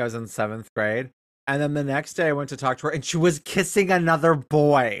 I think I was in 7th grade. And then the next day I went to talk to her and she was kissing another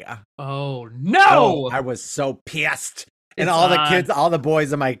boy. Oh no! I was so pissed. And all the kids, all the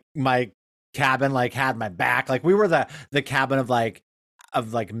boys in my cabin like had my back. Like we were the cabin of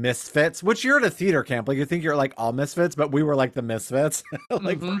like misfits, which you're at a theater camp. Like you think you're like all misfits, but we were like the misfits,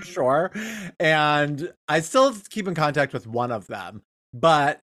 like for sure. And I still keep in contact with one of them.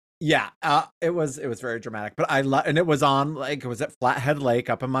 But yeah, it was very dramatic, but and it was on like, it was at Flathead Lake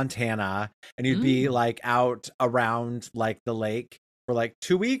up in Montana, and you'd be like out around like the lake for like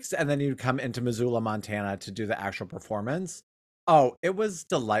 2 weeks, and then you'd come into Missoula, Montana to do the actual performance. Oh, it was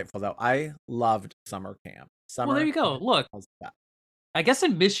delightful though. I loved summer camp. Well, there you go. Look, I guess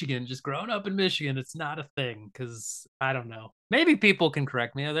in Michigan, just growing up in Michigan, it's not a thing because I don't know. Maybe people can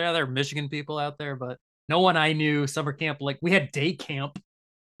correct me. There are other Michigan people out there, but no one I knew summer camp. Like we had day camp,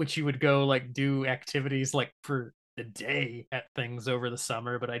 which you would go like do activities like for the day at things over the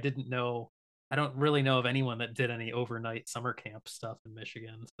summer. But I didn't know. I don't really know of anyone that did any overnight summer camp stuff in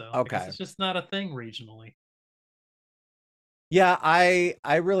Michigan. So I guess Okay. it's just not a thing regionally. Yeah, I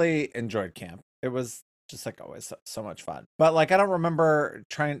really enjoyed camp. It was just like always so much fun. But like I don't remember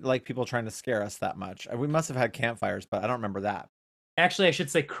trying like people trying to scare us that much. We must have had campfires, but I don't remember that. Actually, I should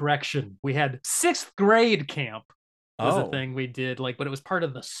say correction. We had sixth grade camp was a Oh, thing we did, like, but it was part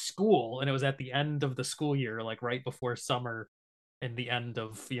of the school, and it was at the end of the school year, like right before summer, and the end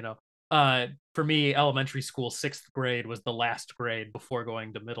of for me, elementary school, sixth grade was the last grade before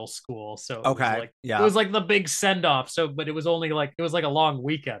going to middle school, so okay. it Yeah. was like the big send off. So, but it was only like it was like a long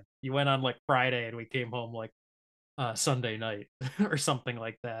weekend. You went on like Friday, and we came home like Sunday night or something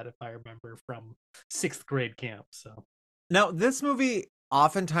like that, if I remember from sixth grade camp. So Now, this movie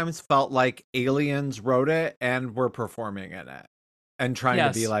oftentimes felt like aliens wrote it and were performing in it and trying to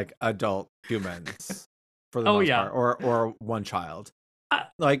be yes, like adult humans for the oh most yeah. part, or one child. Uh,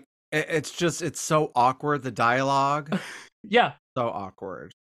 Like it's just it's so awkward. The dialogue, yeah, so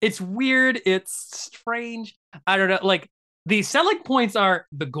awkward. it's weird, it's strange. I don't know, like the selling points are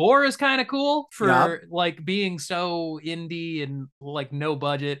the gore is kind of cool Yep. for like being so indie and like no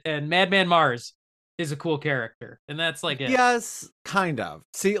budget, and Madman Mars is a cool character, and that's like it. Yes, kind of.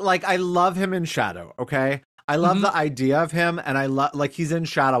 See, like I love him in Shadow, okay? I love Mm-hmm. the idea of him and I love like he's in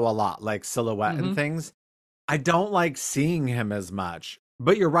Shadow a lot, like silhouette and Mm-hmm. things. I don't like seeing him as much.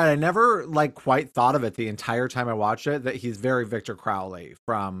 But you're right, I never like quite thought of it the entire time I watched it that he's very Victor Crowley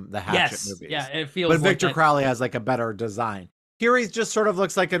from the Hatchet Yes, yeah, movies. it But feels like Victor that. Crowley has like a better design. Here he just sort of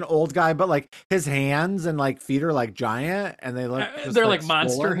looks like an old guy, but like his hands and like feet are like giant and they look just They're like like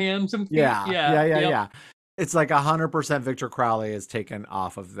monster swollen. hands and feet. Yeah, Yeah, yeah, yeah, yep. yeah. It's like 100% Victor Crowley is taken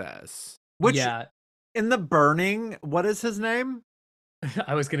off of this. Which Yeah, in The Burning, what is his name?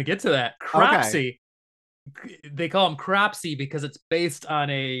 I was gonna get to that. Okay. Cropsy, they call him Cropsy because it's based on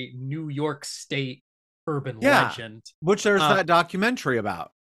a New York State urban Yeah. legend. Which there's Uh, that documentary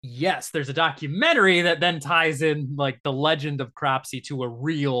about. yes, there's a documentary that then ties in like the legend of Cropsy to a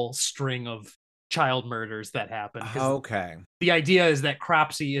real string of child murders that happen. Because Okay. the idea is that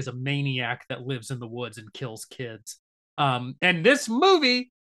Cropsy is a maniac that lives in the woods and kills kids. And this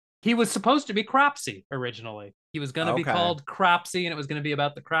movie, he was supposed to be Cropsy originally. He was going to be Okay. called Cropsy, and it was going to be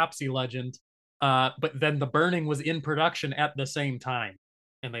about the Cropsy legend. But then The Burning was in production at the same time,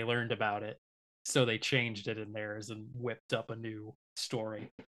 and they learned about it, so they changed it in theirs and whipped up a new story.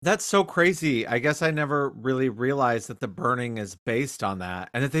 That's so crazy. I guess I never really realized that The Burning is based on that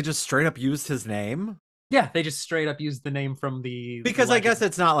and that they just straight up used his name. Yeah, they just straight up used the name from the Because I guess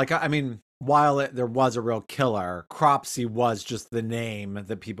legend. it's not like, I mean, while there was a real killer, Cropsy was just the name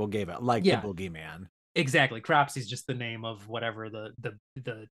that people gave it, like the Yeah, Boogeyman. exactly. Cropsy's just the name of whatever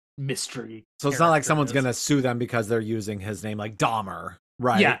the mystery So it's not like character someone's is. gonna sue them because they're using his name, like Dahmer,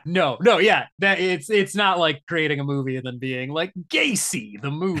 Yeah, right? no, yeah. That it's not like creating a movie and then being like Gacy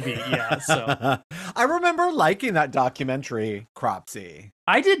the movie. Yeah, so I remember liking that documentary, Cropsy.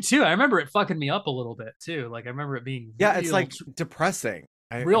 I did too. I remember it fucking me up a little bit too. Like I remember it being Yeah, it's like depressing,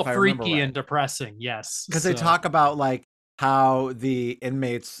 real if I remember freaky and right. depressing. Yes, Because they so talk about like how the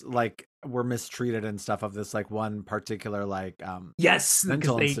inmates like were mistreated and stuff of this like one particular like yes, because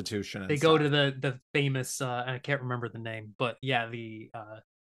mental institution they and go stuff. to the famous I can't remember the name, but yeah, the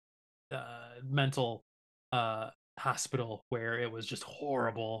mental hospital where it was just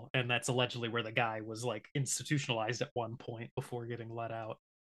horrible, and that's allegedly where the guy was like institutionalized at one point before getting let out.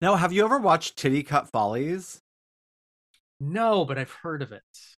 Now, have you ever watched Titty Cut Follies? No, but I've heard of it.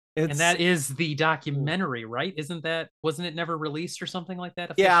 And It's that is the documentary, right? Wasn't it never released or something like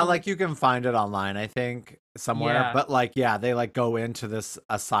that yeah, officially? like you can find it online, I think, somewhere. Yeah. But like, yeah, they like go into this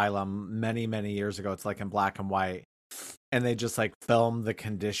asylum many, many years ago. It's like in black and white, and they just like film the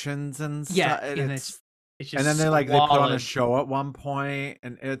conditions and Yeah, stuff. And and it's it's and then just they like they put on a squalid. show at one point,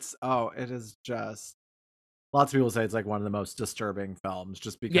 and it's oh, it is just lots of people say it's like one of the most disturbing films,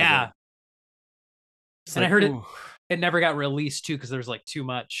 just because of Yeah. it's And I like heard ooh, it never got released too because there's like too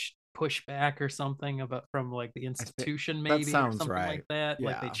much pushback or something about from like the I think institution that maybe or sounds something right. like that.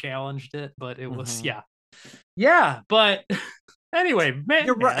 Like they Yeah. challenged it, but it was Hmm. yeah. Yeah, but anyway,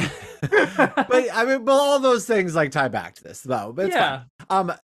 You're right. man. But I mean, but all those things like tie back to this though, but it's fine.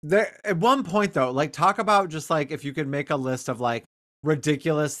 Yeah. There at one point though, like talk about just like if you could make a list of like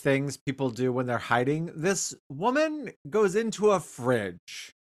ridiculous things people do when they're hiding. This woman goes into a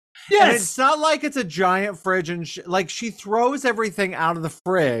fridge And it's not like it's a giant fridge and like she throws everything out of the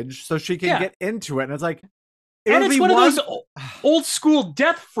fridge so she can get into it. And it's like, and it's one of those old school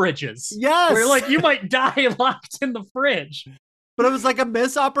death fridges. Yes. Where like you might die locked in the fridge. But it was like a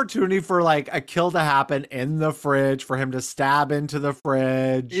missed opportunity for like a kill to happen in the fridge, for him to stab into the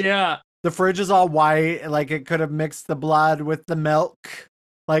fridge. Yeah. The fridge is all white. Like it could have mixed the blood with the milk.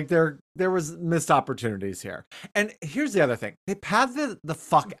 Like there was missed opportunities here. And here's the other thing. They pad the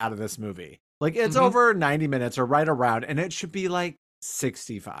fuck out of this movie. Like it's over 90 minutes or right around, and it should be like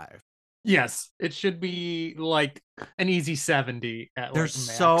 65. Yes, it should be like an easy 70 at There's like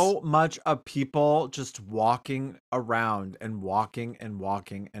max. so much of people just walking around and walking and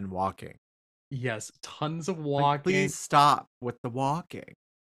walking and walking. Yes, tons of walking. Like, please stop with the walking.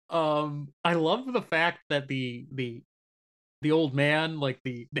 I love the fact that the old man, like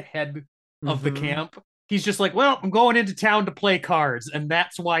the head of the camp, he's just like, well, I'm going into town to play cards, and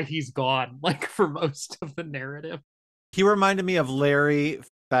that's why he's gone, like for most of the narrative. He reminded me of Larry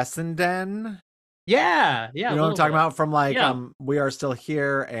Fessenden. Yeah. You know what I'm talking about from like We Are Still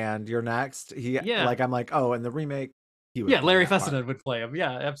Here and You're Next. Like I'm like, oh, in the remake, he would Larry Fessenden would play him.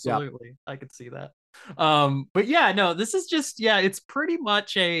 Yeah, absolutely. Yep. I could see that. But yeah, no, this is just it's pretty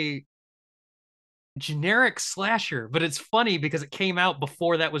much a generic slasher, but it's funny because it came out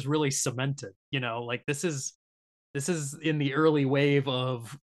before that was really cemented. You know, like this is in the early wave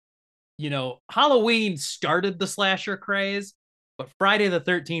of, you know, Halloween started the slasher craze, but Friday the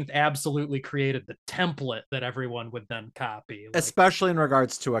 13th absolutely created the template that everyone would then copy. Like, especially in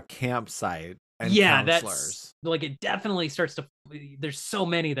regards to a campsite and counselors. That's like, it definitely starts to, there's so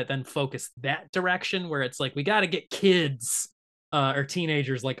many that then focus that direction where it's like, we got to get kids or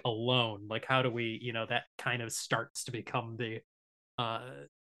teenagers like alone. Like, how do we, you know, that kind of starts to become the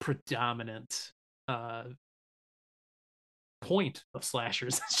predominant point of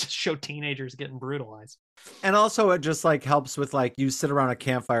slashers. It's just show teenagers getting brutalized. And also it just like helps with like, you sit around a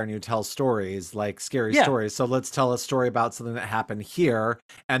campfire and you tell stories, like scary stories. So let's tell a story about something that happened here,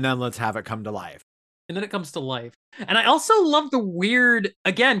 and then let's have it come to life. And then it comes to life. And I also love the weird,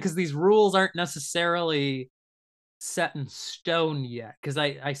 again, because these rules aren't necessarily set in stone yet. Because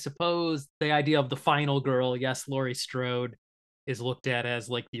I suppose the idea of the final girl, yes, Laurie Strode is looked at as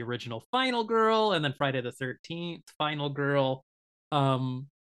like the original final girl, and then Friday the 13th final girl.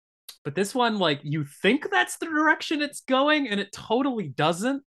 But this one, like, you think that's the direction it's going, and it totally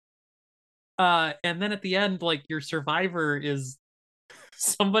doesn't. And then at the end, like, your survivor is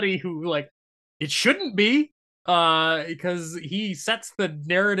somebody who, like, it shouldn't be, because he sets the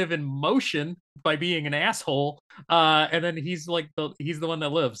narrative in motion by being an asshole. And then he's like he's the one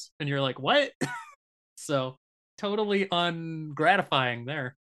that lives, and you're like, what? So totally ungratifying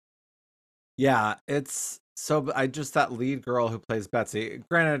there. Yeah, it's so that lead girl who plays Betsy,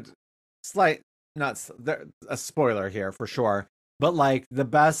 granted, not a spoiler here for sure, but like the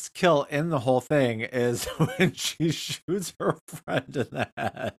best kill in the whole thing is when she shoots her friend in the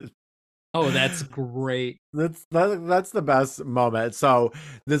head. Oh, that's great. That's the best moment. So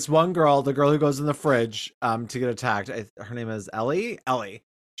this one girl, the girl who goes in the fridge to get attacked, her name is Ellie.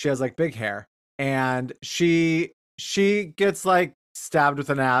 She has like big hair, and she gets like stabbed with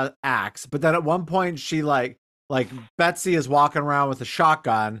an axe. But then at one point she like Betsy is walking around with a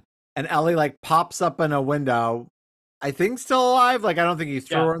shotgun, and Ellie like pops up in a window, I think still alive. Like, I don't think he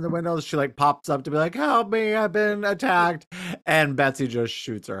threw her in the window. She like pops up to be like, help me, I've been attacked. And Betsy just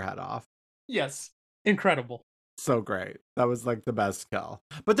shoots her head off. Yes. Incredible. So great. That was like the best kill.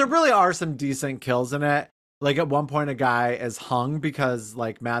 But there really are some decent kills in it. Like at one point a guy is hung because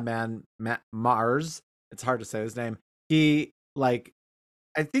like Madman Mars, it's hard to say his name. He like,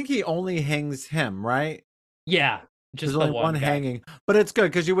 I think he only hangs him, right? Yeah. Just there's only one hanging, but it's good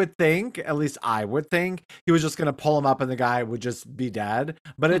because you would think, at least I would think, he was just going to pull him up and the guy would just be dead.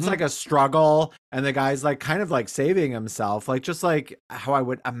 But it's like a struggle, and the guy's like kind of like saving himself, like just like how I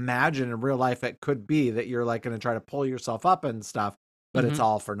would imagine in real life it could be, that you're like going to try to pull yourself up and stuff, but it's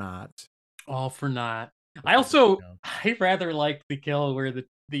all for naught. All for naught. I rather like the kill where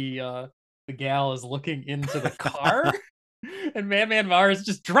the gal is looking into the car. And Madman Mars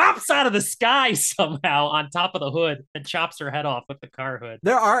just drops out of the sky somehow on top of the hood and chops her head off with the car hood.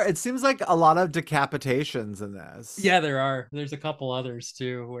 It seems like a lot of decapitations in this. Yeah, there are. There's a couple others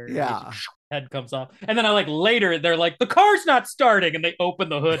too where head comes off. And then later they're like, the car's not starting, and they open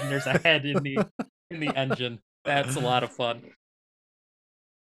the hood and there's a head in the engine. That's a lot of fun.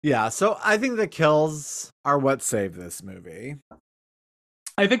 Yeah, so I think the kills are what saved this movie.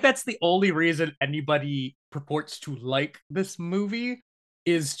 I think that's the only reason anybody purports to like this movie,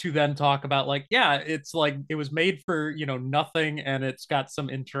 is to then talk about like, yeah, it's like it was made for, nothing, and it's got some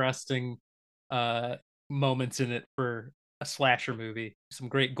interesting uh moments in it for a slasher movie, some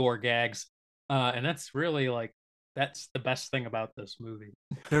great gore gags. And that's really like that's the best thing about this movie.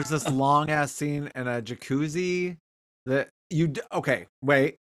 There's this long ass scene in a jacuzzi that okay,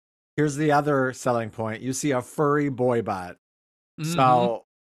 wait. Here's the other selling point. You see a furry boy butt. Mhm. So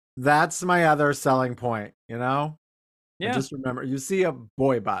that's my other selling point, And Yeah. just remember, you see a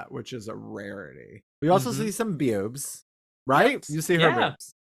boy butt, which is a rarity. We also see Mhm. some boobs, Yep. right? You see her Yeah.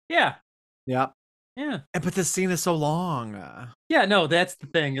 boobs. Yeah. Yep. Yeah. But the scene is so long. Yeah, no, that's the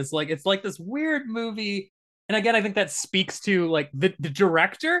thing. It's like this weird movie, and again, I think that speaks to like the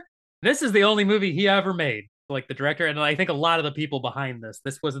director. This is the only movie he ever made. Like the director, and I think a lot of the people behind this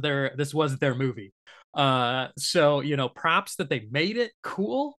was their movie. So props that they made it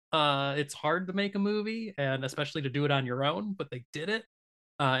cool. It's hard to make a movie, and especially to do it on your own, but they did it,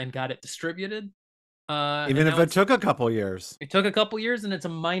 and got it distributed. And Even if now it took a couple years. it took a couple years, and it's a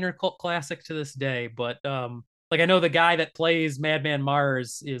minor cult classic to this day. But like I know the guy that plays Madman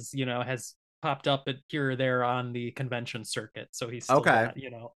Mars is has popped up at here or there on the convention circuit, so he's still Okay.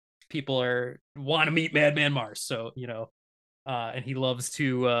 got people are want to meet Madman Mars, so and he loves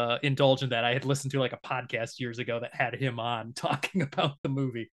to indulge in that. I had listened to like a podcast years ago that had him on talking about the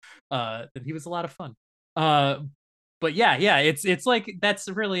movie, and he was a lot of fun. But yeah, it's like that's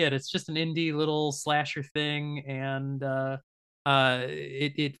really it. It's just an indie little slasher thing, and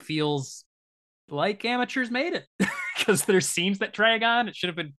it feels like amateurs made it because there's scenes that drag on. It should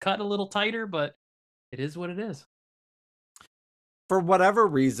have been cut a little tighter, but it is what it is. For whatever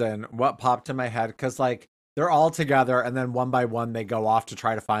reason, what popped in my head, because like they're all together and then one by one they go off to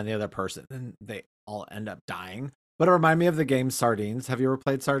try to find the other person and they all end up dying. But it reminded me of the game Sardines. Have you ever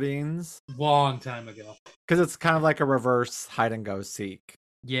played Sardines? Long time ago. Because it's kind of like a reverse hide and go seek,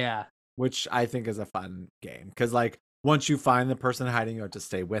 Yeah. which I think is a fun game. Because like once you find the person hiding, you have to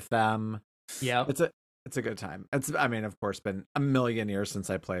stay with them. Yeah. It's a good time. I mean, of course, been a million years since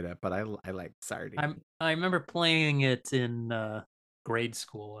I played it, but I like Sardines. I remember playing it in grade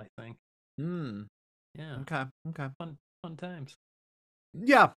school, I think. Hmm. Yeah. Okay. Fun times.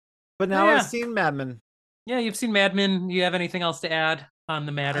 Yeah, but Oh, now yeah. I've seen Madman. Yeah, you've seen Mad Men. You have anything else to add on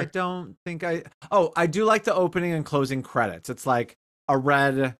the I matter? don't think I. Oh, I do like the opening and closing credits. It's like a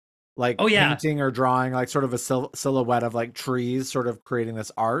red, like Oh yeah. painting or drawing, like sort of a silhouette of like trees, sort of creating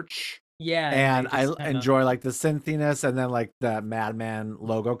this arch. Yeah, And they I just kinda enjoy like the synthiness and then like the Madman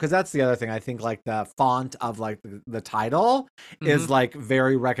logo, because that's the other thing. I think like the font of like the title is Mhm. like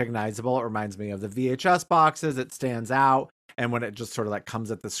very recognizable. It reminds me of the VHS boxes. It stands out, and when it just sort of like comes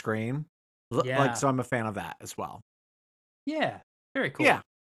at the screen, like, Yeah. so I'm a fan of that as well. Yeah. Very cool. Yeah.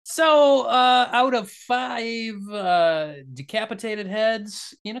 So, out of 5 decapitated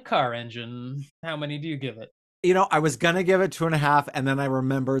heads in a car engine, how many do you give it? I was gonna give it 2.5, and then I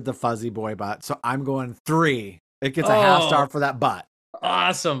remembered the fuzzy boy butt, so I'm going 3. It gets a half star Oh, for that butt.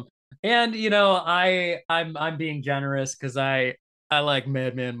 awesome. And I'm being generous because I like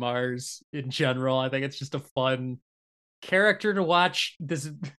Madman Mars in general. I think it's just a fun character to watch. This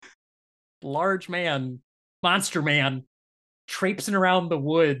large man, monster man, traipsing around the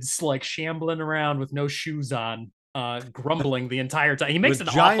woods, like shambling around with no shoes on, grumbling the entire time. He makes With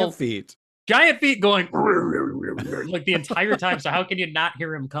an giant awful feet. giant feet going like the entire time. So how can you not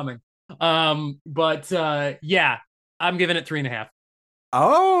hear him coming? But yeah, I'm giving it 3.5.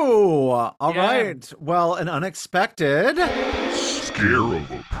 Oh, all Yeah. right. Well, an unexpected. Scare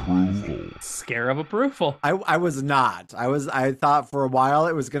of approval. Scare of approval. I was not. I thought for a while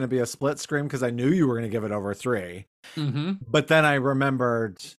it was going to be a split scream because I knew you were going to give it over 3. Mm-hmm. But then I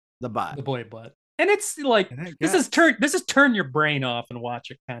remembered the butt. The boy butt. And it's like And I this is turn your brain off and watch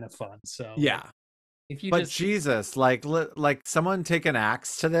it kind of fun. So Yeah. if you But just Jesus, like someone take an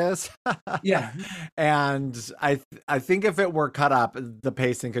axe to this. yeah. And I think if it were cut up, the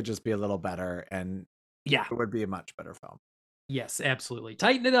pacing could just be a little better, and Yeah. it would be a much better film. Yes, absolutely.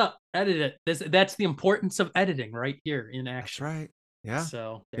 Tighten it up, edit it. That's the importance of editing right here in That's action. right. Yeah.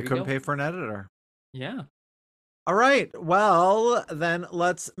 So They there you couldn't go. pay for an editor. Yeah. All right. Well, then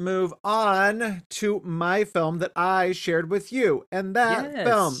let's move on to my film that I shared with you. And that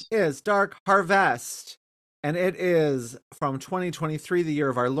film Yes. is Dark Harvest. And it is from 2023, the year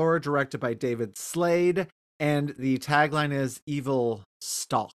of our Lord, directed by David Slade. And the tagline is Evil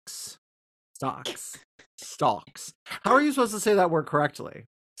Stalks. Stalks. How are you supposed to say that word correctly?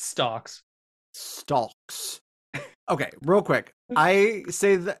 Stalks. Stalks. Okay, real quick. I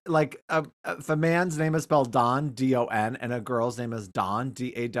say that like if a man's name is spelled Don, D-O-N, and a girl's name is Dawn,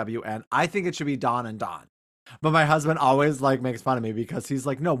 D-A-W-N, I think it should be Dawn and Dawn. But my husband always like makes fun of me because he's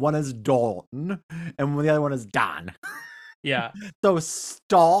like, no, one is Dalton and the other one is Don. Yeah. So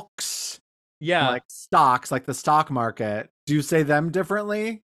stocks, Yeah. like stocks, like the stock market. Do you say them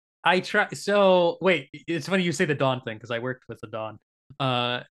differently? I try. So wait, it's funny you say the Dawn thing because I worked with the Dawn.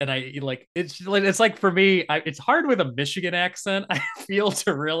 And I like it's like for me, it's hard with a Michigan accent. I feel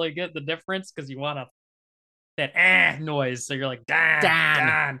to really get the difference because you want that noise, so you're like Dan, Dan.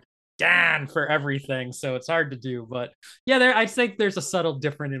 Dan, Dan for everything. So it's hard to do, but yeah, I think there's a subtle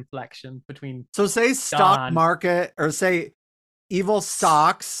different inflection between So say stock Don. market or say evil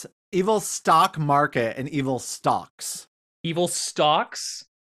stock market and evil stocks. Evil stocks,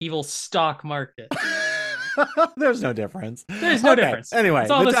 evil stock market. There's no difference. There's no difference. Anyway,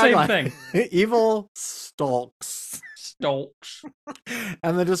 it's all the same tagline, thing. Evil stocks. Stokes.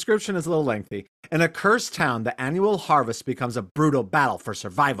 And the description is a little lengthy. In a cursed town, the annual harvest becomes a brutal battle for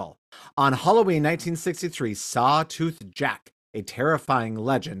survival. On Halloween 1963, Sawtooth Jack, a terrifying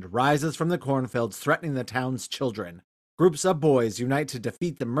legend, rises from the cornfields threatening the town's children. Groups of boys unite to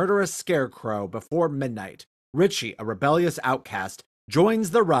defeat the murderous scarecrow before midnight. Richie, a rebellious outcast,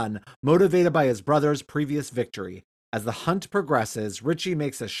 joins the run, motivated by his brother's previous victory. As the hunt progresses, Richie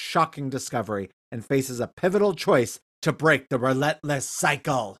makes a shocking discovery and faces a pivotal choice to break the relentless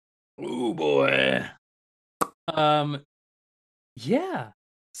cycle. Oh boy. Yeah.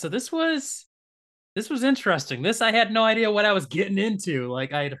 So this was interesting. This I had no idea what I was getting into.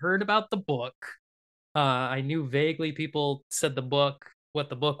 Like I had heard about the book. I knew vaguely people said what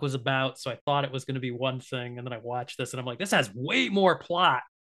the book was about, so I thought it was going to be one thing, and then I watched this and I'm like, this has way more plot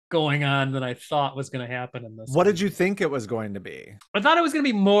going on than I thought was going to happen in this. What did you think it was going to be? I thought it was going to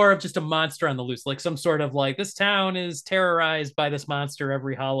be more of just a monster on the loose, like some sort of like this town is terrorized by this monster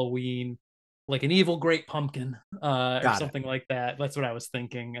every Halloween, like an evil great pumpkin, or something like that. That's what I was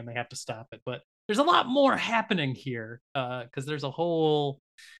thinking, and they have to stop it. But there's a lot more happening here, because there's a whole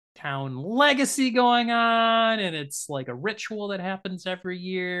town legacy going on, and it's like a ritual that happens every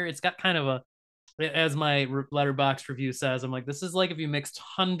year. It's got kind of a, as my letterbox review says, I'm like, this is like if you mixed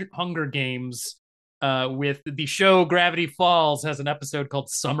Hunger Games with the show Gravity Falls has an episode called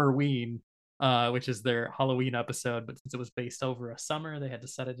Summerween, which is their Halloween episode, but since it was based over a summer, they had to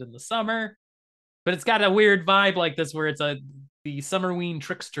set it in the summer. But it's got a weird vibe like this where the Summerween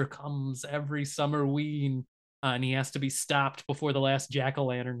trickster comes every Summerween, and he has to be stopped before the last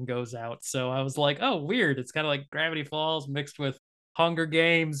jack-o'-lantern goes out. So I was like, oh, weird. It's kind of like Gravity Falls mixed with Hunger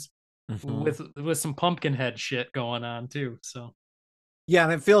Games, with some Pumpkinhead shit going on too. So yeah,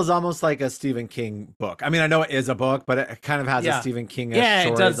 and it feels almost like a Stephen King book. I mean, I know it is a book, but it kind of has a Stephen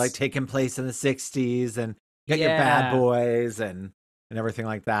King-ish story, like taking place in the 60s and you got your bad boys and everything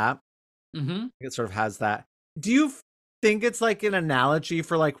like that. It sort of has that. Do you think it's like an analogy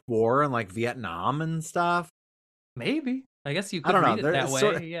for like war and like Vietnam and stuff? Maybe. I guess you could read it that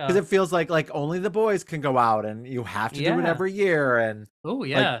way. Yeah, because it feels like only the boys can go out, and you have to do it every year. And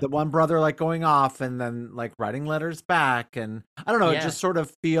like the one brother like going off and then like writing letters back, and I don't know. It just sort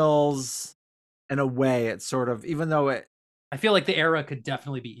of feels, in a way, it's sort of, even though I feel like the era could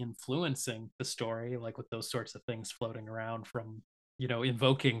definitely be influencing the story, like with those sorts of things floating around from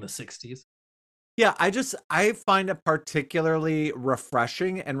invoking the 60s. Yeah, I find it particularly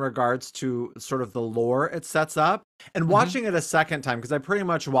refreshing in regards to sort of the lore it sets up, and watching it a second time, because I pretty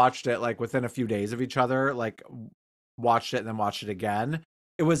much watched it like within a few days of each other, like watched it and then watched it again.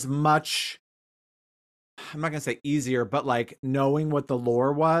 It was much, I'm not gonna say easier, but like knowing what the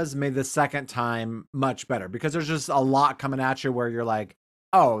lore was made the second time much better, because there's just a lot coming at you where you're like,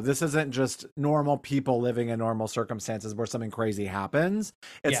 oh, this isn't just normal people living in normal circumstances where something crazy happens.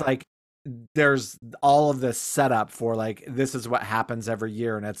 It's like there's all of this setup for like, this is what happens every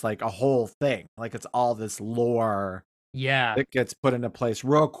year, and it's like a whole thing, like it's all this lore that gets put into place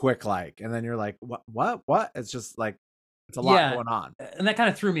real quick, like, and then you're like, what it's just like, it's a lot going on. And that kind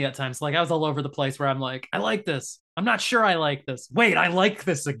of threw me at times. Like I was all over the place where I'm like, I like this, I'm not sure I like this, wait, I like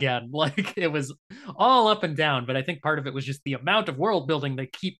this again. Like it was all up and down, but I think part of it was just the amount of world building they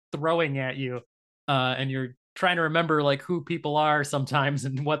keep throwing at you, and you're trying to remember like who people are sometimes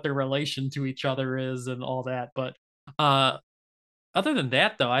and what their relation to each other is and all that. But other than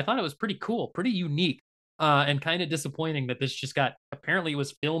that, though, I thought it was pretty cool, pretty unique, and kind of disappointing that this just apparently it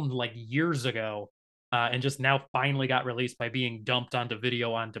was filmed like years ago, and just now finally got released by being dumped onto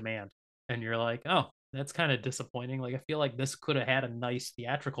video on demand. And you're like, oh, that's kind of disappointing. Like I feel like this could have had a nice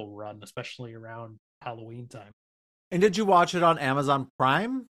theatrical run, especially around Halloween time. And did you watch it on Amazon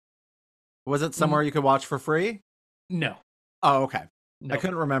Prime? Was it somewhere you could watch for free? No. Oh, okay. No. I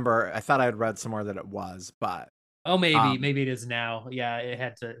couldn't remember. I thought I had read somewhere that it was, but maybe it is now. Yeah,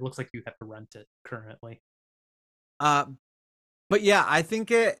 it looks like you have to rent it currently. Uh, but yeah, I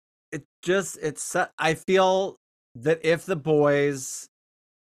think I feel that if the boys,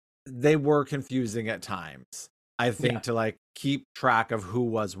 they were confusing at times. I think Yeah. to like keep track of who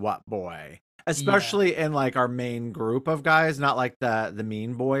was what boy, Yeah. especially in like our main group of guys, not like the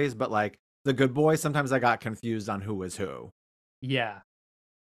mean boys, but like the good boys. Sometimes I got confused on who was who. Yeah.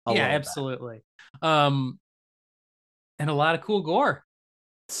 A Yeah, little bit. absolutely. And a lot of cool gore,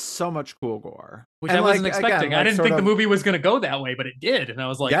 So much cool gore. which And I wasn't like again, expecting. I like didn't sort think the of movie was going to go that way, but it did. And I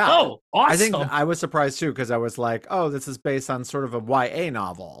was like, yeah. oh, I think awesome. I was surprised too because I was like, oh, this is based on sort of a YA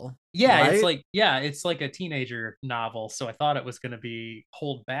novel. Yeah, right? it's like a teenager novel. So I thought it was going to be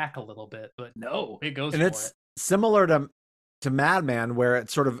hold back a little bit, but no, it goes And for it's it. similar to Madman, where it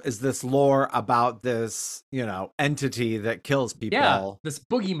sort of is this lore about this, entity that kills Yeah, people, this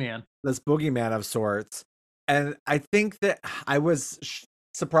boogeyman. this boogeyman of sorts. And I think that I was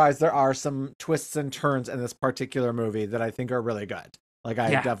surprised there are some twists and turns in this particular movie that I think are really good. Like I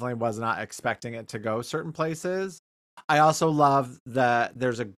Yeah. definitely was not expecting it to go certain places. I also love that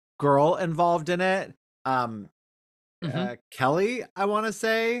there's a girl involved in it. Kelly, I want to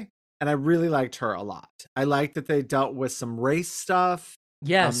say, and I really liked her a lot. I liked that they dealt with some race stuff.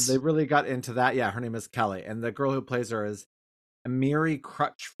 They Yes. really got into that. Yeah, her name is Kelly, and the girl who plays her is Amiri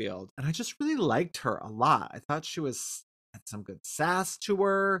Crutchfield, and I just really liked her a lot. I thought she had some good sass to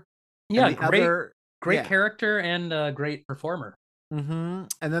her, and Yeah, the other, great yeah, character and a great performer. And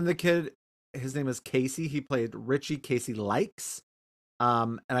then the kid, his name is Casey. He played Richie Casey Likes.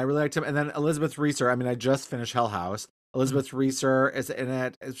 And I really liked him. And then Elizabeth Reeser. I mean, I just finished Hell House. Elizabeth Reeser is in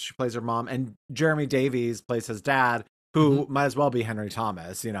it. She plays her mom, and Jeremy Davies plays his dad, who might as well be Henry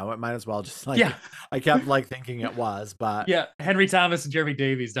Thomas. It might as well just like Yeah. I kept like thinking it was, but Yeah, Henry Thomas and Jeremy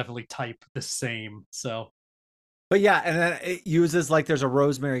Davies definitely type the same. So yeah, and then it uses like there's a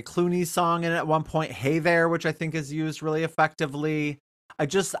Rosemary Clooney song in it at one point, "Hey There," which I think is used really effectively.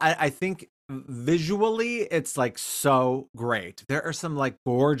 I think visually it's like so great. There are some like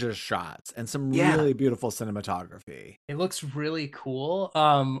gorgeous shots and some really beautiful cinematography. it looks really cool.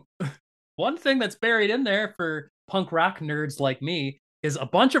 One thing that's buried in there for punk rock nerds like me is a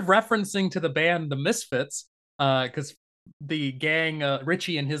bunch of referencing to the band The Misfits. Because the gang,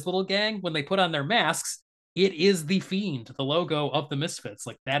 Richie and his little gang, when they put on their masks, it is the Fiend, the logo of the Misfits.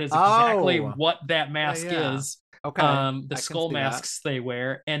 Like that is exactly Oh, what that mask yeah. is. Okay, The I can skull see that. masks they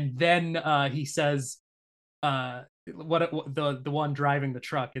wear, and then he says, what the one driving the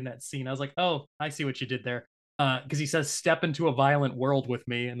truck in that scene. I was like, oh, I see what you did there. Because he says, "Step into a violent world with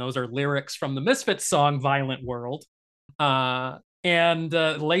me," and those are lyrics from the Misfits song "Violent World." And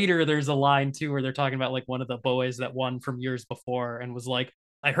later, there's a line too where they're talking about like one of the boys that won from years before, and was like,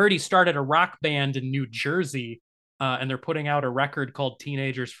 "I heard he started a rock band in New Jersey, and they're putting out a record called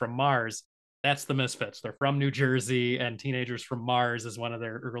Teenagers from Mars." That's the Misfits. They're from New Jersey, and Teenagers from Mars is one of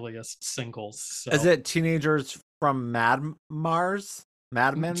their earliest singles. So Is it teenagers from Madman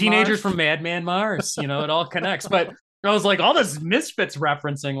Teenagers Mars? from Madman Mars, it all connects. But I was like, all this Misfits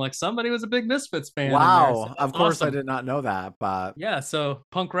referencing, like somebody was a big Misfits fan in there. So Wow, of course I awesome. did not know that, but Yeah, so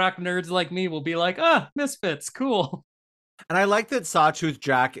punk rock nerds like me will be like, Misfits, cool. and I like that Sawtooth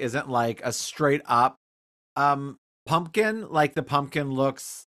Jack isn't like a straight up pumpkin, like the pumpkin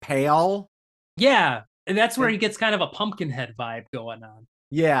looks pale. Yeah, and that's where And he gets kind of a Pumpkinhead vibe going on.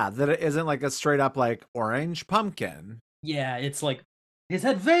 yeah, that it isn't like a straight up like orange pumpkin. Yeah, it's like his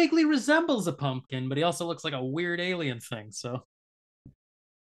head vaguely resembles a pumpkin, but he also looks like a weird alien thing. So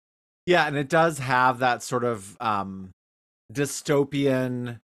Yeah, and it does have that sort of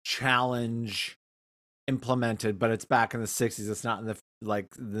dystopian challenge implemented, but it's back in the 60s. It's not in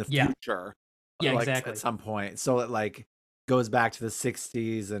the yeah, future. yeah, Like exactly. at some point. So it like goes back to the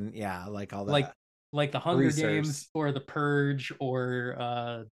 60s and yeah, like all that. Like the Hunger Greasers. Games or the Purge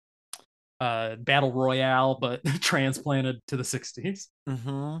or Battle Royale, but transplanted to the 60s.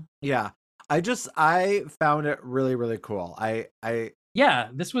 Yeah. I found it really, really cool. Yeah,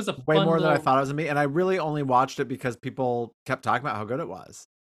 this was a way fun more than I little. thought it was gonna be, and I really only watched it because people kept talking about how good it was.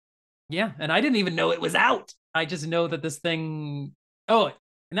 Yeah, and I didn't even know it was out. I just know that this thing. Oh,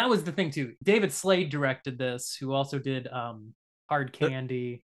 and that was the thing too. David Slade directed this, who also did Hard Th-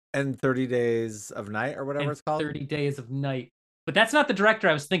 Candy And 30 Days of Night or whatever and it's called. 30 Days of Night. But that's not the director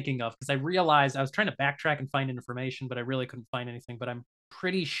I was thinking of, because I realized I was trying to backtrack and find information, but I really couldn't find anything. But I'm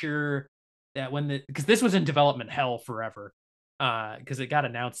pretty sure that because this was in development hell forever, because it got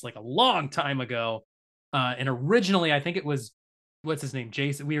announced like a long time ago. And originally, I think it was, what's his name?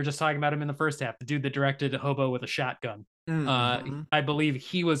 Jason. We were just talking about him in the first half. The dude that directed Hobo with a Shotgun. I believe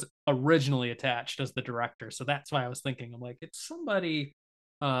he was originally attached as the director. So that's why I was thinking, I'm like, it's somebody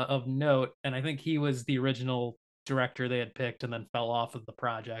of note. And I think he was the original director they had picked and then fell off of the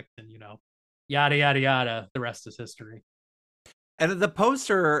project, and yada yada yada. The rest is history. And the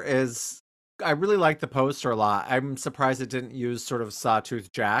poster is, I really like the poster a lot. I'm surprised it didn't use sort of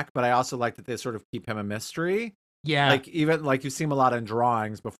Sawtooth Jack, but I also like that they sort of keep him a mystery. Yeah, Like even like you see him a lot in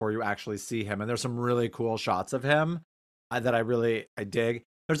drawings before you actually see him, and there's some really cool shots of him that I dig.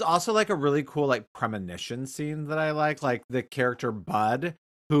 There's also like a really cool like premonition scene that I like the character Bud,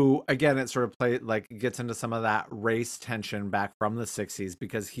 who again it sort of gets into some of that race tension back from the 60s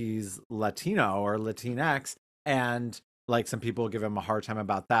because he's Latino or Latinx, and like some people give him a hard time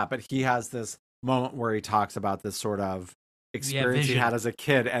about that, but he has this moment where he talks about this sort of experience he vision. had as a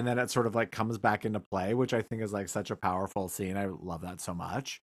kid, and then it sort of like comes back into play, which I think is like such a powerful scene. I love that so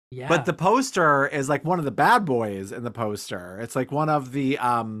much. Yeah, But the poster is like one of the bad boys in the poster. It's like one of the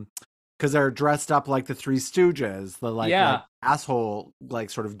because they're dressed up like the Three Stooges, the like asshole like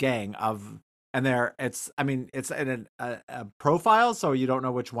sort of gang of, and it's in a profile, so you don't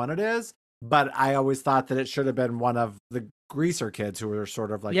know which one it is. But I always thought that it should have been one of the greaser kids who were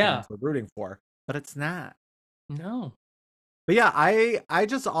sort of like the ones we're rooting for, but it's not. No. But yeah, I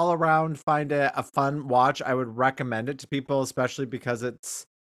just all around find it a fun watch. I would recommend it to people, especially because it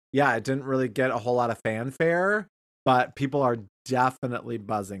didn't really get a whole lot of fanfare, but people are definitely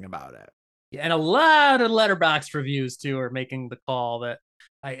buzzing about it. Yeah, and a lot of letterbox reviews too are making the call that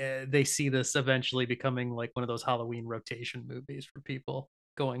they see this eventually becoming like one of those Halloween rotation movies for people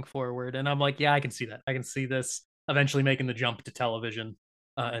going forward. And I'm like, yeah, I can see that. I can see this eventually making the jump to television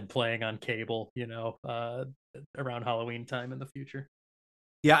and playing on cable, around Halloween time in the future.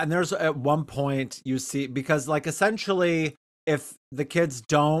 Yeah, and there's at one point you see, because like essentially if the kids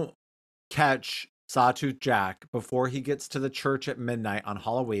don't catch Sawtooth Jack before he gets to the church at midnight on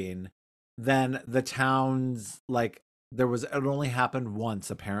Halloween, then the town's like it only happened once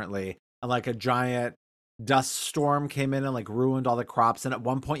apparently, and like a giant dust storm came in and like ruined all the crops. And at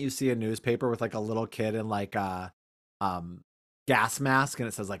one point you see a newspaper with like a little kid in like a gas mask, and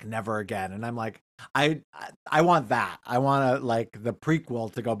it says like never again. And I'm like, I want that. I want to like the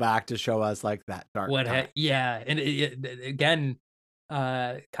prequel to go back to show us like that dark time. And again,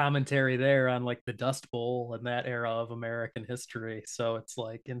 commentary there on like the Dust Bowl and that era of American history. So it's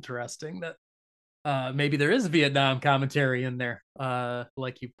like interesting that maybe there is Vietnam commentary in there,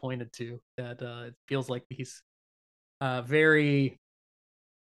 like you pointed to, that it feels like he's very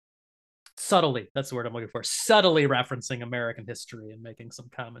subtly, that's the word I'm looking for, subtly referencing American history and making some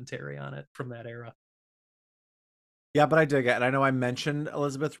commentary on it from that era. Yeah, but I dig it. And I know I mentioned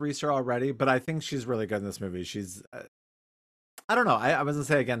Elizabeth Reeser already, but I think she's really good in this movie. She's I don't know. I wasn't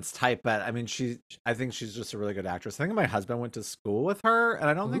say against type, but I mean, I think she's just a really good actress. I think my husband went to school with her, and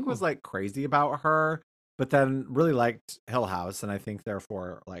I don't think was like crazy about her, but then really liked Hill House, and I think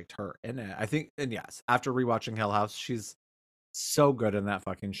therefore liked her in it. I think, and yes, after rewatching Hill House, she's so good in that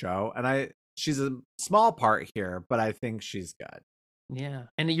fucking show, and she's a small part here, but I think she's good. Yeah,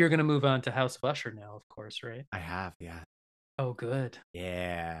 and you're gonna move on to House of Usher now, of course, right? I have, yeah. Oh, good.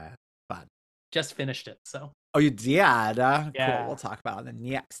 Yeah, fun. Just finished it, so. Oh, you did? Yeah. Cool. We'll talk about it in the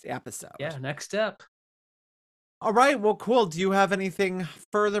next episode. Yeah, next step. All right. Well, cool. Do you have anything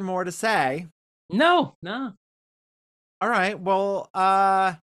furthermore to say? No. All right. Well,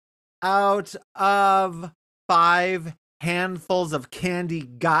 out of 5 handfuls of candy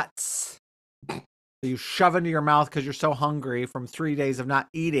guts that you shove into your mouth because you're so hungry from 3 days of not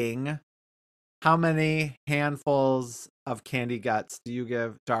eating, how many handfuls of candy guts do you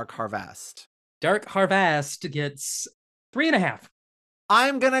give Dark Harvest? Dark Harvest gets 3.5.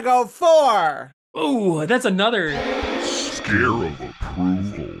 I'm gonna go 4. Oh, that's another Scare of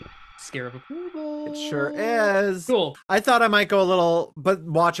approval. scare of approval. It sure is. Cool. I thought I might go a little, but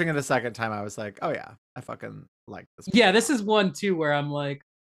watching it a second time, I was like, oh yeah, I fucking like this movie. Yeah, this is one too where I'm like,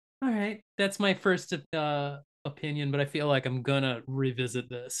 all right, that's my first opinion, but I feel like I'm gonna revisit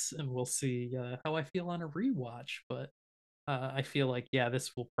this and we'll see how I feel on a rewatch. But I feel like, yeah,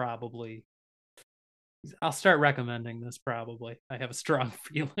 this will probably, I'll start recommending this probably. I have a strong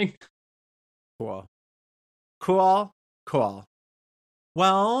feeling. Cool.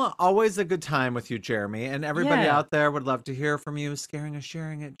 Well, always a good time with you, Jeremy. And everybody out there would love to hear from you.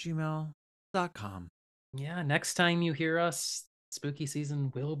 scaringusharing@gmail.com. Yeah, next time you hear us, spooky season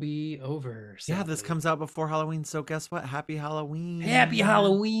will be over. Yeah, this comes out before Halloween, so guess what? Happy Halloween. Happy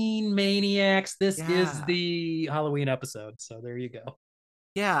Halloween, maniacs. This is the Halloween episode, so there you go.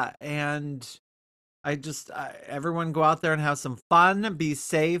 Yeah, and everyone go out there and have some fun, be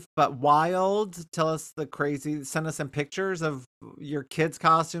safe, but wild. Tell us send us some pictures of your kids'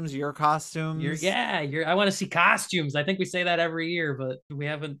 costumes, your costumes. I want to see costumes. I think we say that every year, but we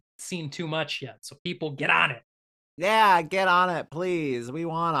haven't seen too much yet. So people get on it. Yeah, get on it, please. We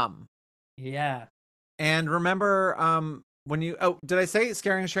want them. Yeah. And remember, when you, did I say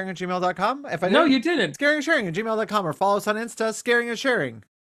scaringandsharing@gmail.com? If I No, didn't, you didn't. scaringandsharing@gmail.com, or follow us on Insta, Scaring and Sharing.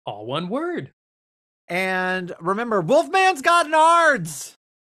 All one word. And remember, Wolfman's got nards.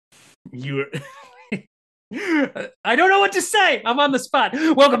 You. I don't know what to say. I'm on the spot.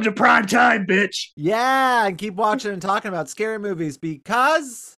 Welcome to prime time, bitch. Yeah, and keep watching and talking about scary movies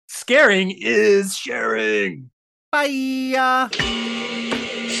because Scaring is sharing. bye. Scaring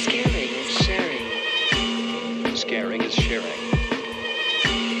is sharing. Scaring is sharing.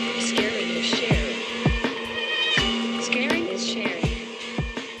 Scaring is sharing. Scaring is sharing.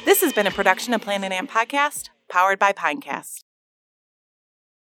 This has been a production of Planet Amp Podcast, powered by Pinecast.